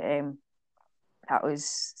pished, but that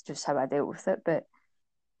was just how I dealt with it. But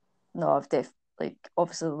no, I've like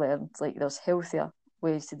obviously learned like there's healthier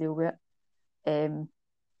ways to deal with it, and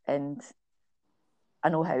I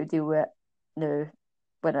know how to deal with it now.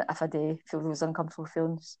 If I do feel those uncomfortable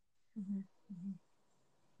feelings.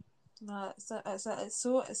 No, it's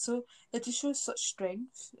so it just shows such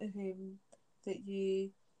strength that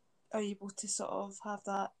you are able to sort of have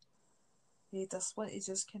that discipline to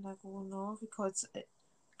just kind of go no, because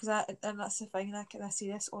and that's the thing, and I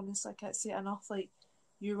say this honestly, I can't say it enough, like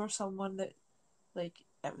you were someone that like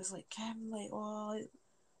it was like Kim, like, oh, like,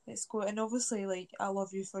 let's go, and obviously like I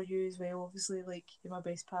love you for you as well, obviously like you're my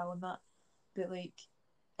best pal and that, but like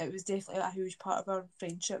it was definitely a huge part of our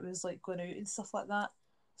friendship was like going out and stuff like that.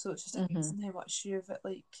 So it's just amazing how much you've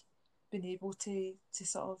like been able to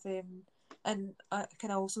sort of and I can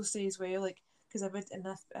also say as well, like, because I would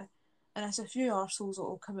and it's a few arseholes that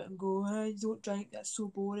will come out and go, oh, you don't drink, that's so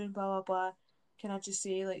boring, blah blah blah. Can I just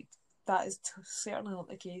say, like, that is certainly not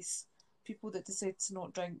the case. People that decide to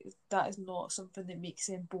not drink, that is not something that makes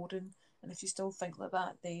them boring. And if you still think like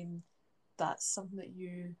that, then that's something that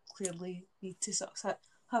you clearly need to sort of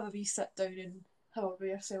have a wee sit down and have a with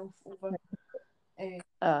yourself over.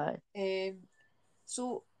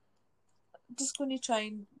 So just going to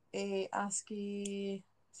try and ask a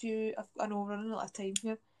few. I know we're running out of time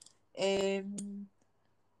here.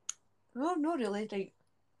 No, not really. Right,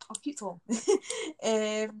 I'll keep talking.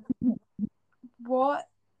 What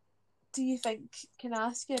do you think? Can I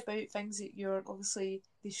ask you about things that you're obviously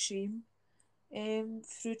the shame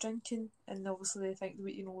through drinking, and obviously I think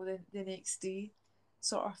that the next day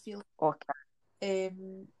sort of feel. Okay.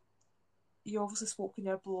 You obviously spoke in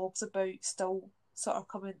your blogs about still sort of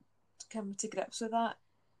coming to grips with that.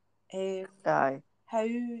 Aye. How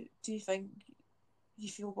do you think you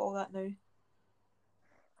feel about all that now?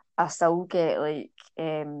 I still get like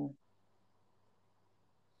no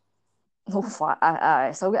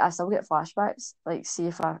I still get flashbacks. Like, see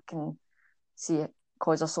if I can see it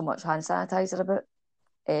because there's so much hand sanitizer about.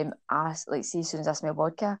 Like, see, as soon as I smell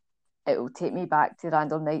vodka, it will take me back to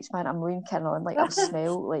random nights, man. I'm really kidding on. Like, I'll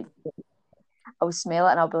smell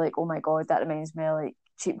it and I'll be like, oh my god, that reminds me of like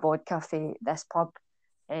cheap vodka for this pub,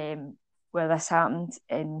 where this happened.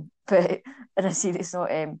 And but in a serious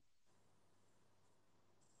note,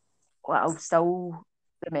 well, I'll still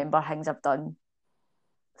remember things I've done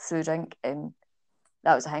through drink, and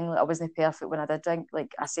that was a thing. Like, I wasn't perfect when I did drink.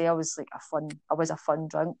 Like I say, I was a fun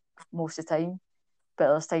drunk most of the time. But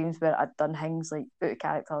there's times where I'd done things like out of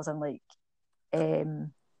characters and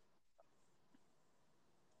um,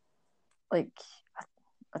 like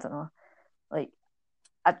I don't know, like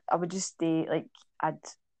I would just stay, like, I'd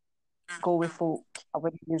go with folk I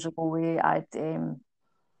wouldn't usually go with. I'd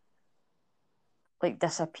like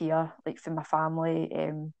disappear like from my family,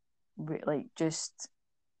 like just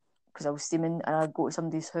because I was steaming, and I'd go to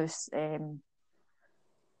somebody's house,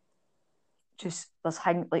 just there's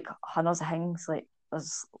like hundreds of things, like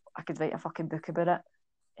there's I could write a fucking book about it.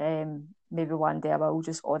 Maybe one day I will,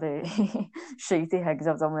 just all the shitty things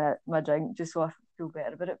I've done with my drink, just so I feel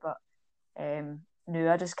better about it. But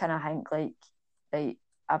now I just kind of think like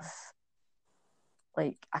I've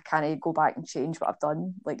like I can't go back and change what I've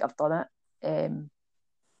done. Like, I've done it,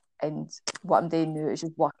 and what I'm doing now is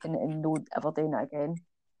just working and not ever doing it again,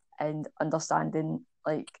 and understanding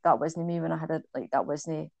like that wasn't me when I had it. Like, that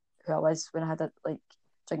wasn't who I was when I had it. Like,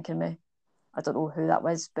 drinking me. I don't know who that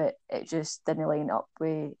was, but it just didn't line up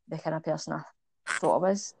with the kind of person I thought I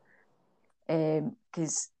was.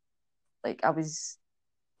 Because like I was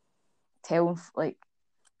telling, like,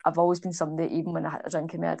 I've always been somebody, even when I had a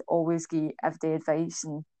drink in me, I'd always give everyday advice,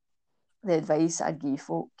 and the advice I'd give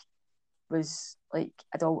folk was like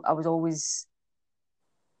I was always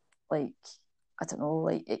like, I don't know,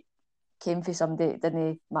 like it came from somebody that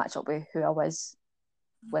didn't match up with who I was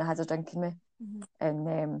when I had a drink in me.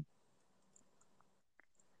 And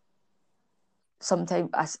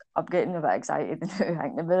sometimes I'm getting a bit excited now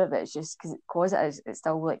thinking about it, but it's just because it is, it's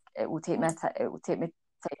still like it will take me time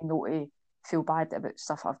not to feel bad about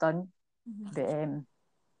stuff I've done. But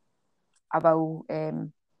I will.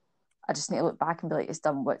 I just need to look back and be like, it's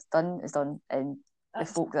done. What's done is done, and the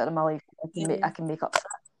folk that are in my life, I can make up for it.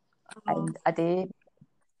 And a day,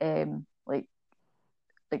 like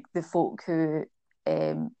the folk who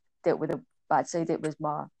dealt with the bad side, it was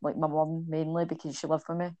my mum mainly, because she lived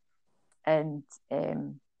with me, and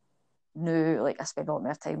knew like I spent a lot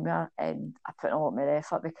more time with her, and I put in a lot more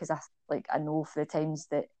effort, because I know for the times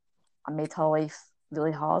that I made her life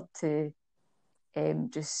really hard to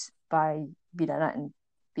just by being in it and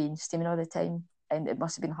being steaming all the time, and it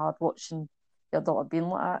must have been hard watching your daughter being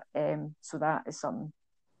like that. So that is something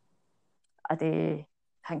I do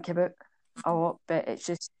think about a lot, but it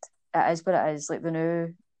is what it is. Like the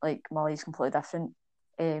new, like my life's completely different.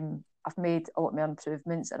 I've made a lot more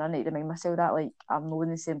improvements, and I need to remind myself that like I'm not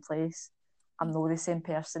in the same place, I'm not the same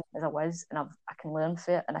person as I was, and I can learn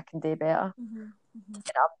from it, and I can do better, and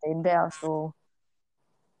I'm doing better. So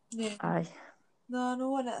yeah, aye. no,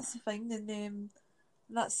 no, and that's the thing, and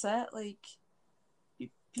that's it. Like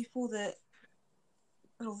people that,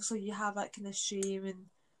 and obviously you have that kind of shame and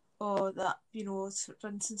that, you know, for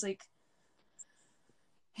instance, like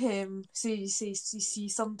say you see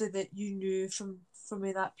somebody that you knew from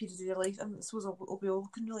that period of your life, and I suppose we all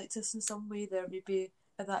can relate to this in some way. There maybe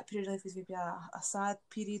at that period of life was maybe a sad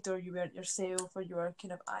period, or you weren't yourself, or you were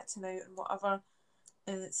kind of acting out and whatever,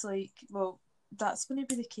 and it's like, well, that's going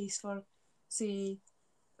to be the case for, say,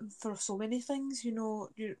 for so many things, you know,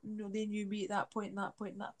 they knew me at that point and that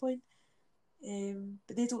point and that point.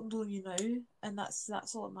 But they don't know you now, and that's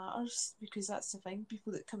all that matters, because that's the thing.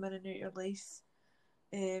 People that come in and out of your life,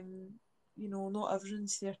 you know, not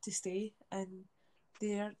everyone's there to stay, and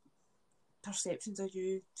their perceptions of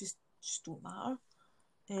you just don't matter.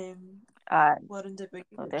 Learned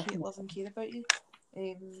about you, love and care about you,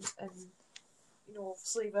 and you know,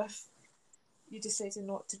 obviously with you deciding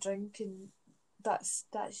not to drink, and that's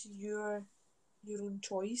your own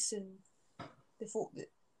choice, and the folk that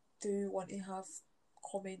do want to have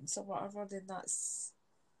comments or whatever, then that's,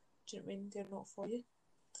 do you know what I mean? They're not for you.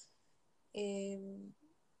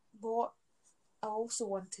 What I also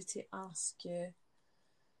wanted to ask you,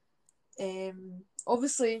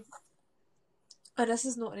 obviously, and this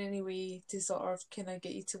is not in any way to sort of kind of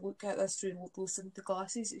get you to look at this through those into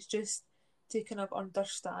glasses, it's just to kind of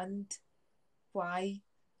understand why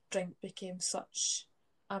drink became such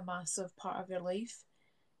a massive part of your life.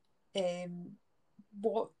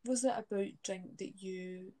 What was it about drink that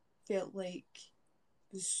you felt like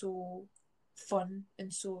was so fun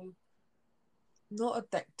and so not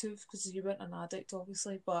addictive, because you weren't an addict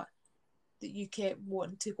obviously, but that you kept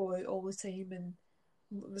wanting to go out all the time? And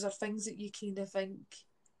was there things that you kind of think,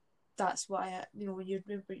 that's why you know, when you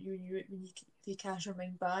remember when you cast your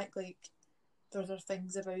mind back, like there are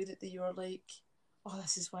things about it that you were like, oh,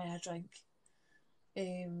 this is why I drink?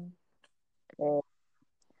 It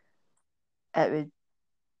would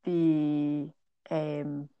be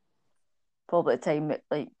probably the time,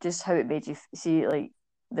 like just how it made you see, like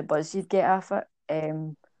the buzz you'd get off it,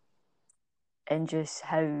 and just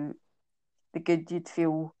how the good you'd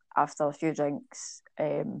feel after a few drinks,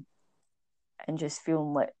 and just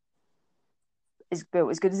feeling like as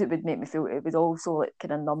good as it would make me feel, it would also like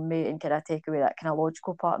kind of numb me and kind of take away that kind of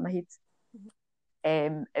logical part of my head.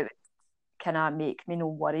 It would kind of make me no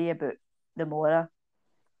worry about the morrow.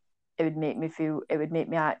 It would make me feel, it would make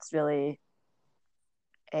me act really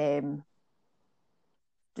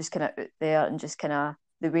just kind of out there, and just kind of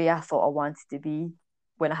the way I thought I wanted to be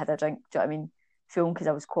when I had a drink. Do you know what I mean? Feeling, because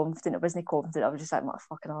I was confident. I wasn't confident. I was just like, I'm not a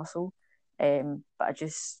fucking arsehole. But I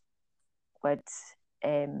just would,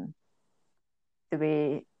 the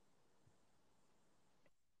way,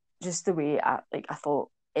 just the way I thought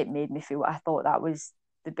it made me feel. I thought that was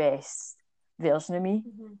the best version of me.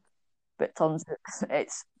 But it turns out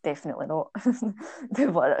it's definitely not.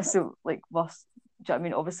 So like worse. Do you know what I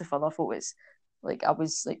mean? Obviously for other folk, it's like I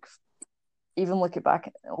was like, even looking back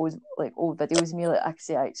at always like old videos of me, like I can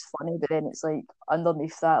say it's funny, but then it's like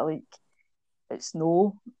underneath that, like it's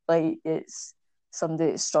no, like it's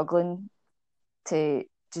somebody that's struggling to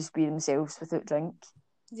just be themselves without drink.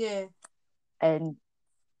 Yeah. And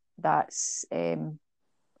that's it's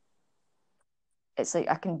like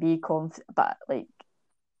I can be confident, but like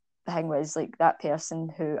the thing was, like, that person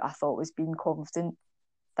who I thought was being confident,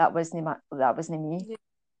 that wasn't me. Yeah.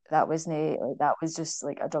 That wasn't like, that was just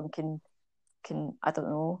like a drunken I don't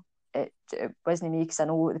know. It wasn't me, because I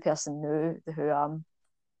know the person knew who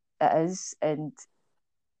it is, and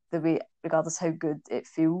the way, regardless how good it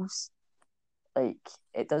feels, like,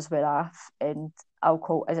 it does wear off. And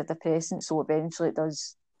alcohol is a depressant, so eventually it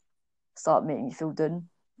does start making you feel down.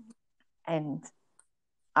 And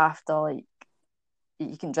after, like,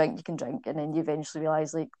 you can drink, and then you eventually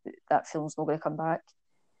realise, like, that feeling's not going to come back.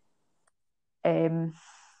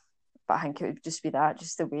 But I think it would just be that,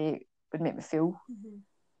 just the way it would make me feel. Mm-hmm.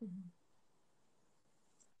 Mm-hmm.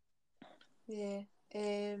 Yeah.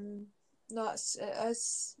 No, it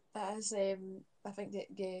is. I think that,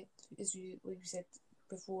 yeah, as you, like you said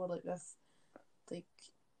before, like with, like,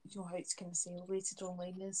 you know how it's kind of celebrated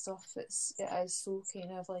online and stuff. It is so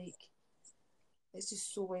kind of like, it's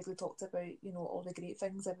just so widely talked about. You know, all the great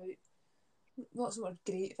things about, not so much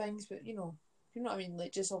great things, but you know what I mean.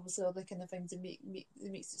 Like, just obviously all the kind of things that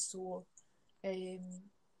that makes it so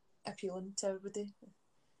appealing to everybody.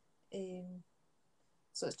 Um,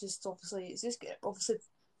 so it's just obviously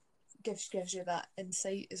gives you that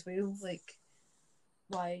insight as well, like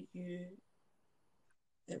why it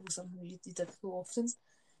was something you did so often.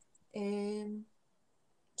 Um,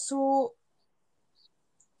 so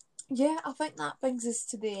yeah, I think that brings us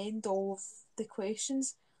to the end of the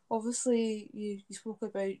questions. Obviously, you spoke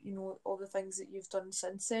about all the things that you've done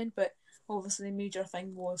since then, but obviously the major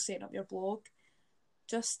thing was setting up your blog.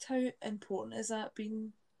 Just how important has that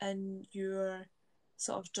been in your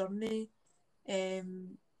sort of journey?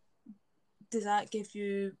 Um, does that give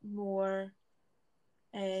you more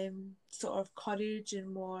sort of courage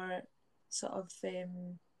and more sort of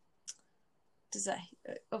does that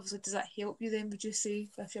obviously does that help you then, would you say,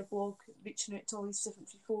 with your blog reaching out to all these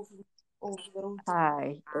different people all over the world?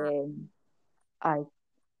 Aye, aye,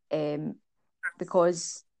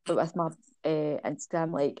 because with my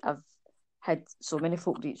Instagram, like, I've had so many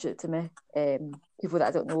folk reach out to me, people that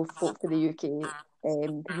I don't know, folk from the UK,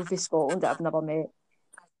 people from Scotland that I've never met,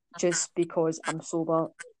 just because I'm sober.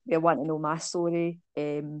 They want to know my story.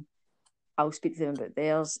 I'll speak to them about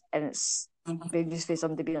theirs, and it's ranges from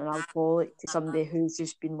somebody being an alcoholic to somebody who's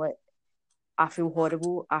just been like, I feel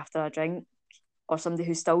horrible after I drink, or somebody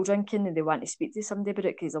who's still drinking and they want to speak to somebody about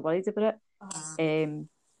it because they're worried about it. And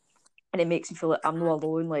it makes me feel like I'm not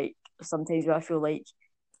alone. Like, sometimes I feel like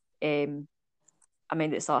I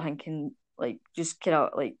might start thinking, like, just kind of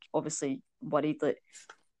like, obviously worried, like,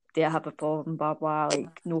 do I have a problem, blah blah,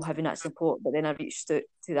 like, no having that support. But then I reached out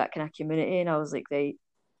to that kind of community, and I was like, right,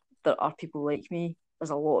 there are people like me. There's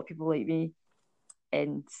a lot of people like me,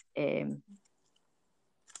 and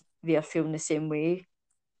they are feeling the same way,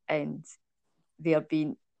 and they're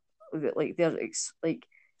being like, like,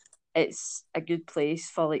 it's a good place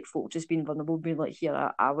for, like, folk just being vulnerable, being like,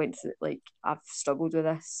 here, I went through, like, I've struggled with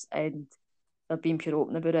this, and they're being pure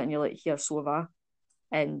open about it, and you're like, here, so have I.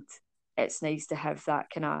 And it's nice to have that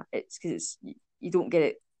kind of, it's because it's, you don't get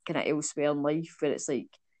it kind of elsewhere in life, where it's like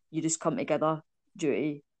you just come together due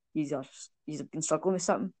to you've been struggling with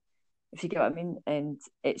something, if you get what I mean. And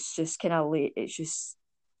it's just kind of late, it's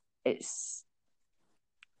it's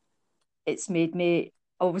made me,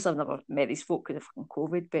 obviously I've never met these folk because of fucking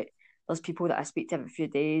COVID, but there's people that I speak to every few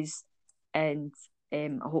days, and I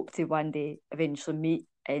hope to one day eventually meet.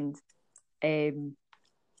 And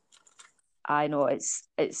I know it's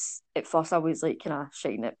at first I was like kind of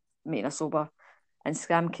shitting at making a sober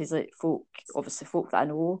Instagram, because, like, obviously folk that I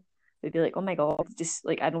know, they'd be like, oh my god, just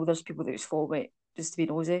like, I know there's people that just follow me just to be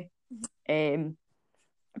nosy, um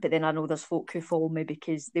but then I know there's folk who follow me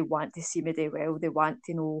because they want to see me do well, they want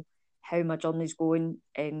to know how my journey's going.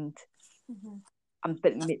 And Mm-hmm.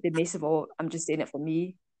 but the most of all, I'm just doing it for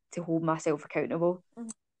me, to hold myself accountable, Mm-hmm.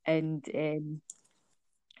 and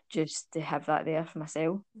just to have that there for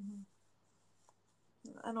myself. Mm-hmm.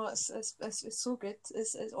 I know it's so good.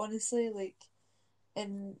 It's honestly like,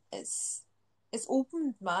 and it's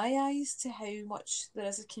opened my eyes to how much there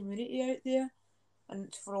is a community out there,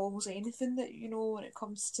 and for almost anything that when it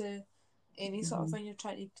comes to any sort of Mm-hmm. thing you're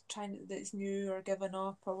trying that's new or giving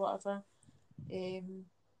up or whatever.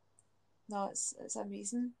 No, it's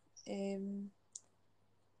amazing. Um,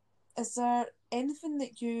 is there anything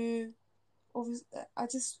that you obviously? I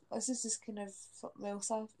just this is just kind of something else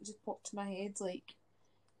that just popped to my head. Like,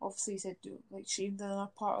 obviously you said like shamed another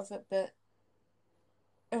part of it, but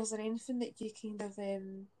is there anything that you kind of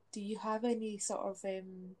do you have any sort of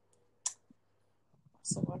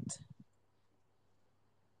what's the word?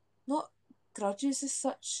 Not grudges as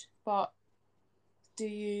such, but do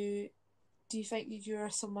you do you think that you're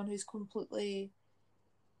someone who's completely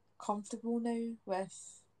comfortable now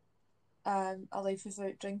with a life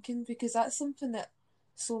without drinking, because that's something that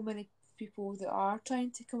so many people that are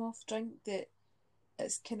trying to come off drink, that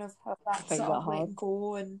it's kind of that Find sort that of hard. letting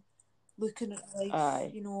go and looking at life,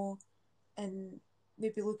 Aye. you know, and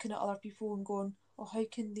maybe looking at other people and going, oh, how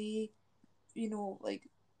can they, you know, like,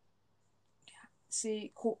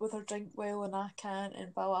 say, cope with their drink well and I can't,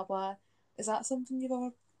 and blah blah blah. Is that something you've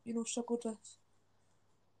ever, you know, struggled with?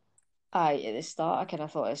 Aye, at the start I kind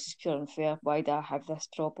of thought this is pure unfair. Why do I have this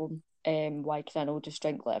problem? Why can I not just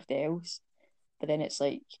drink like everybody else? But then it's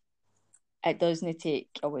like it doesn't take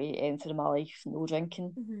away anything in my life, no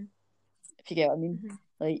drinking, Mm-hmm. if you get what I mean. Mm-hmm.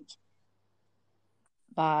 Like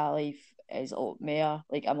my life is a lot more,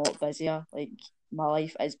 like I'm a lot busier. Like my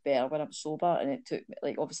life is better when I'm sober, and it took me,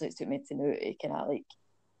 like obviously it took me to know to kind of like,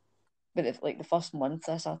 but if, like the first month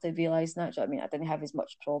I started realising that, do you know what I mean? I didn't have as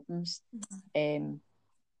much problems. Um,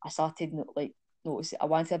 I started like noticing I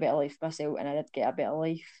wanted a better life for myself, and I did get a better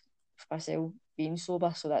life for myself being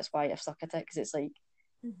sober. So that's why I've stuck at it, because it's like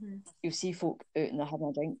Mm-hmm. you'll see folk out and they're having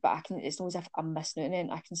a drink, but I can. It's not as if I'm missing out on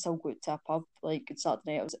it. I can still go to a pub. Like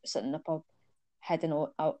Saturday night, I was sitting in a pub, had a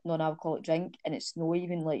non-alcoholic drink, and it's not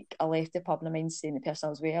even like I left the pub and I mind saying the person I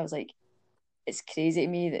was with. I was like, it's crazy to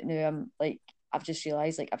me that now I'm like, I've just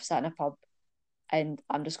realised like I've sat in a pub and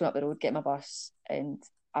I'm just going up the road, getting my bus, and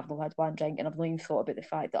I've not had one drink, and I've not even thought about the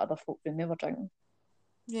fact that other folk around me were drinking.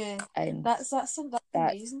 Yeah, And that's that,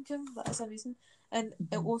 amazing, Kim. That is amazing, and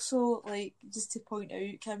it also, like, just to point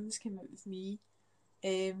out, Kim's came out with me,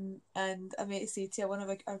 and I meant to say to her, one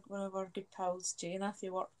of our good pals, Jane,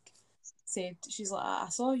 after work, said, she's like, I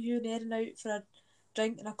saw you and Erin out for a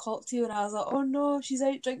drink and a cocktail, and I was like, oh no, she's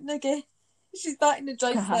out drinking again. She's back in the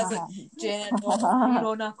drink, and I was like, Jen, I know you're a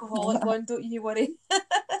non-alcoholic one, don't you worry.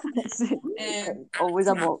 always a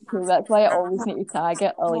So mocktail. That's why I always need to tag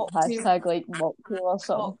it or like mocktail, hashtag like mocktail or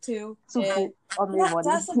something. mocktail, So folk on the that's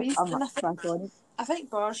morning, amazing, I'm and back on it. I think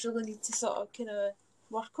bars really need to sort of kind of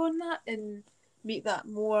work on that and make that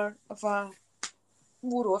more of a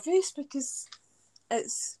more obvious, because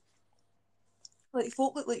it's like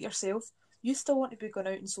folk like yourself, you still want to be going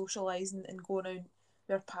out and socialising and going out with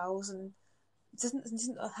your pals, and it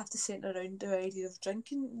doesn't have to centre around the idea of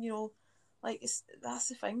drinking, you know. Like, that's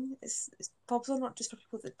the thing. It's pubs are not just for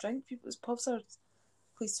people that drink. Pubs are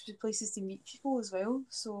places to meet people as well.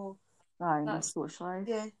 So Aye, need to that's, socialise.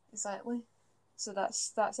 yeah, exactly. So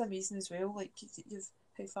that's amazing as well. Like, you've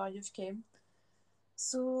how far you've came.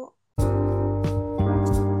 So I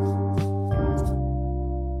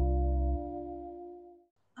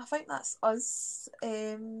think that's us.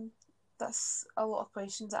 That's a lot of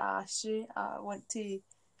questions that I asked you. I want to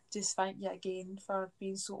just thank you again for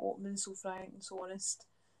being so open and so frank and so honest.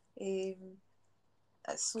 Um,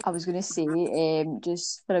 it's so. I was going to say,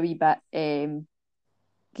 just for a wee bit, can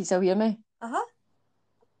you still hear me? Uh-huh.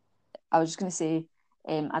 I was just going to say,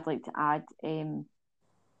 I'd like to add,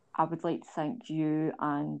 I would like to thank you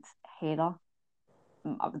and Heather.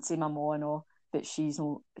 I would say my mom and all, but she's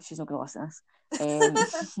not going to listen to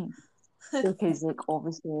this. Because like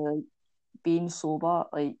obviously like being sober,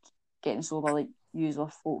 like getting sober, like use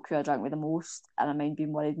with folk who I drank with the most, and I mind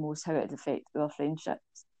being worried most how it affected our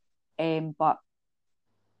friendships. But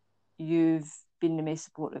you've been the most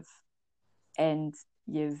supportive, and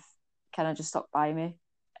you've kind of just stuck by me,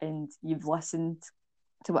 and you've listened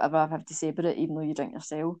to whatever I have to say about it, even though you drink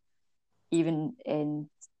yourself. Even and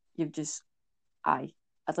you've just, I'd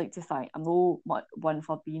like to thank. I'm no one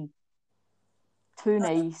for being too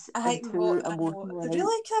nice I and know, too I know. emotional, right?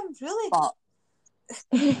 Really, Kim? Really? But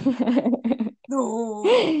No.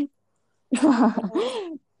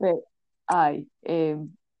 No. but I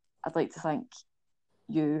I'd like to thank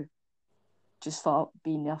you just for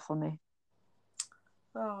being there for me,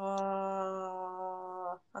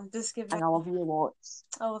 I'm just giving and you. I love you lots.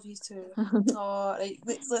 I love you too. Oh, right.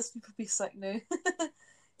 Let's people be sick now.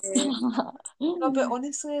 No, but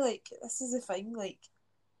honestly, like, this is the thing. Like,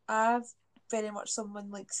 I've very much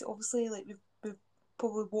someone, like, obviously, like, we've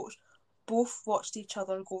probably both watched each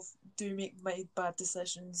other do make my bad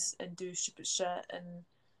decisions and do stupid shit and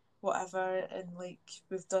whatever, and like,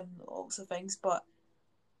 we've done lots of things, but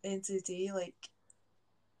at the end of the day,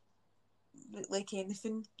 like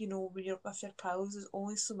anything, you know, when you're with your pals, there's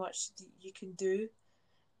only so much that you can do,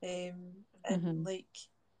 and Mm-hmm. like,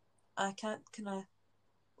 I can't kind of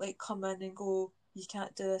like come in and go, you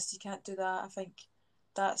can't do this, you can't do that. I think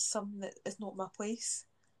that's something that is not my place.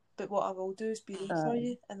 But what I will do is be there for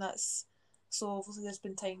you, and that's, so obviously there's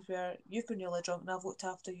been times where you've been really drunk and I've looked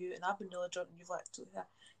after you, and I've been really drunk and you've looked after me,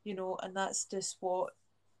 you know, and that's just what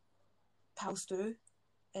pals do.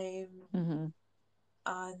 Mm-hmm.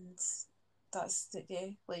 And that's yeah,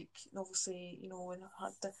 like obviously, you know, when I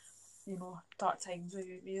had the, you know, dark times with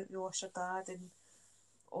you lost your dad and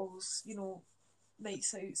all those, you know,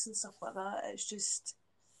 nights outs and stuff like that. It's just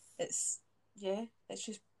it's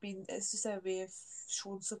just a way of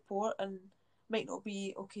showing support, and might not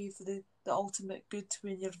be okay for the ultimate good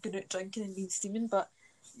when you're going out drinking and being steaming, but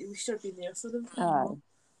at least you're being there for them, you know.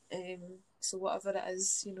 So whatever it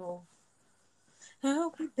is, you know,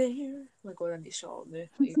 I'll be there. Oh my god, I need to shut up now.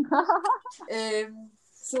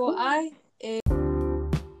 So I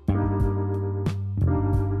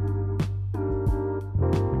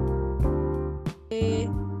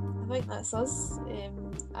think that's us.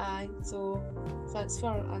 So thanks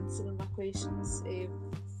for answering my questions.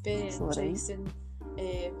 Very interesting.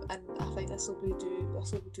 And I think this will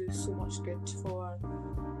do so much good for,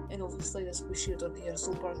 and obviously this will be shared onto your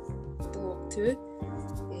sober blog too.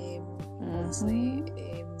 Obviously,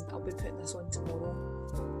 I'll be putting this on tomorrow,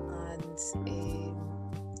 and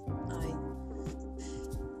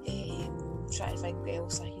trying to think what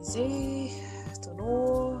else I can say. I don't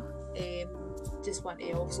know. Just want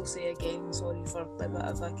to also say again, sorry for a bit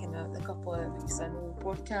of a kind of a couple of weeks in no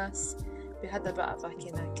podcasts. We had a bit of a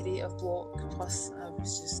kind of creative block, plus I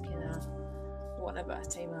was just kind of wanting a bit of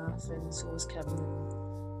time off, and so was Kim.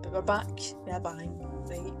 But we're back with a bang,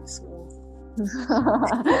 right? So,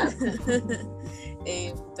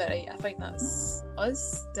 but right, I think that's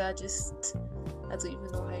us. I don't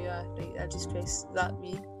even know how I just press that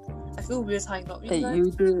me. I feel weird hanging up. Right, you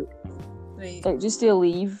do. Right, just to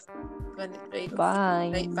leave. Right, bye.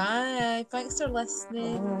 Right, bye. Thanks for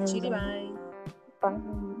listening. Bye. Cheery, bye. Bye.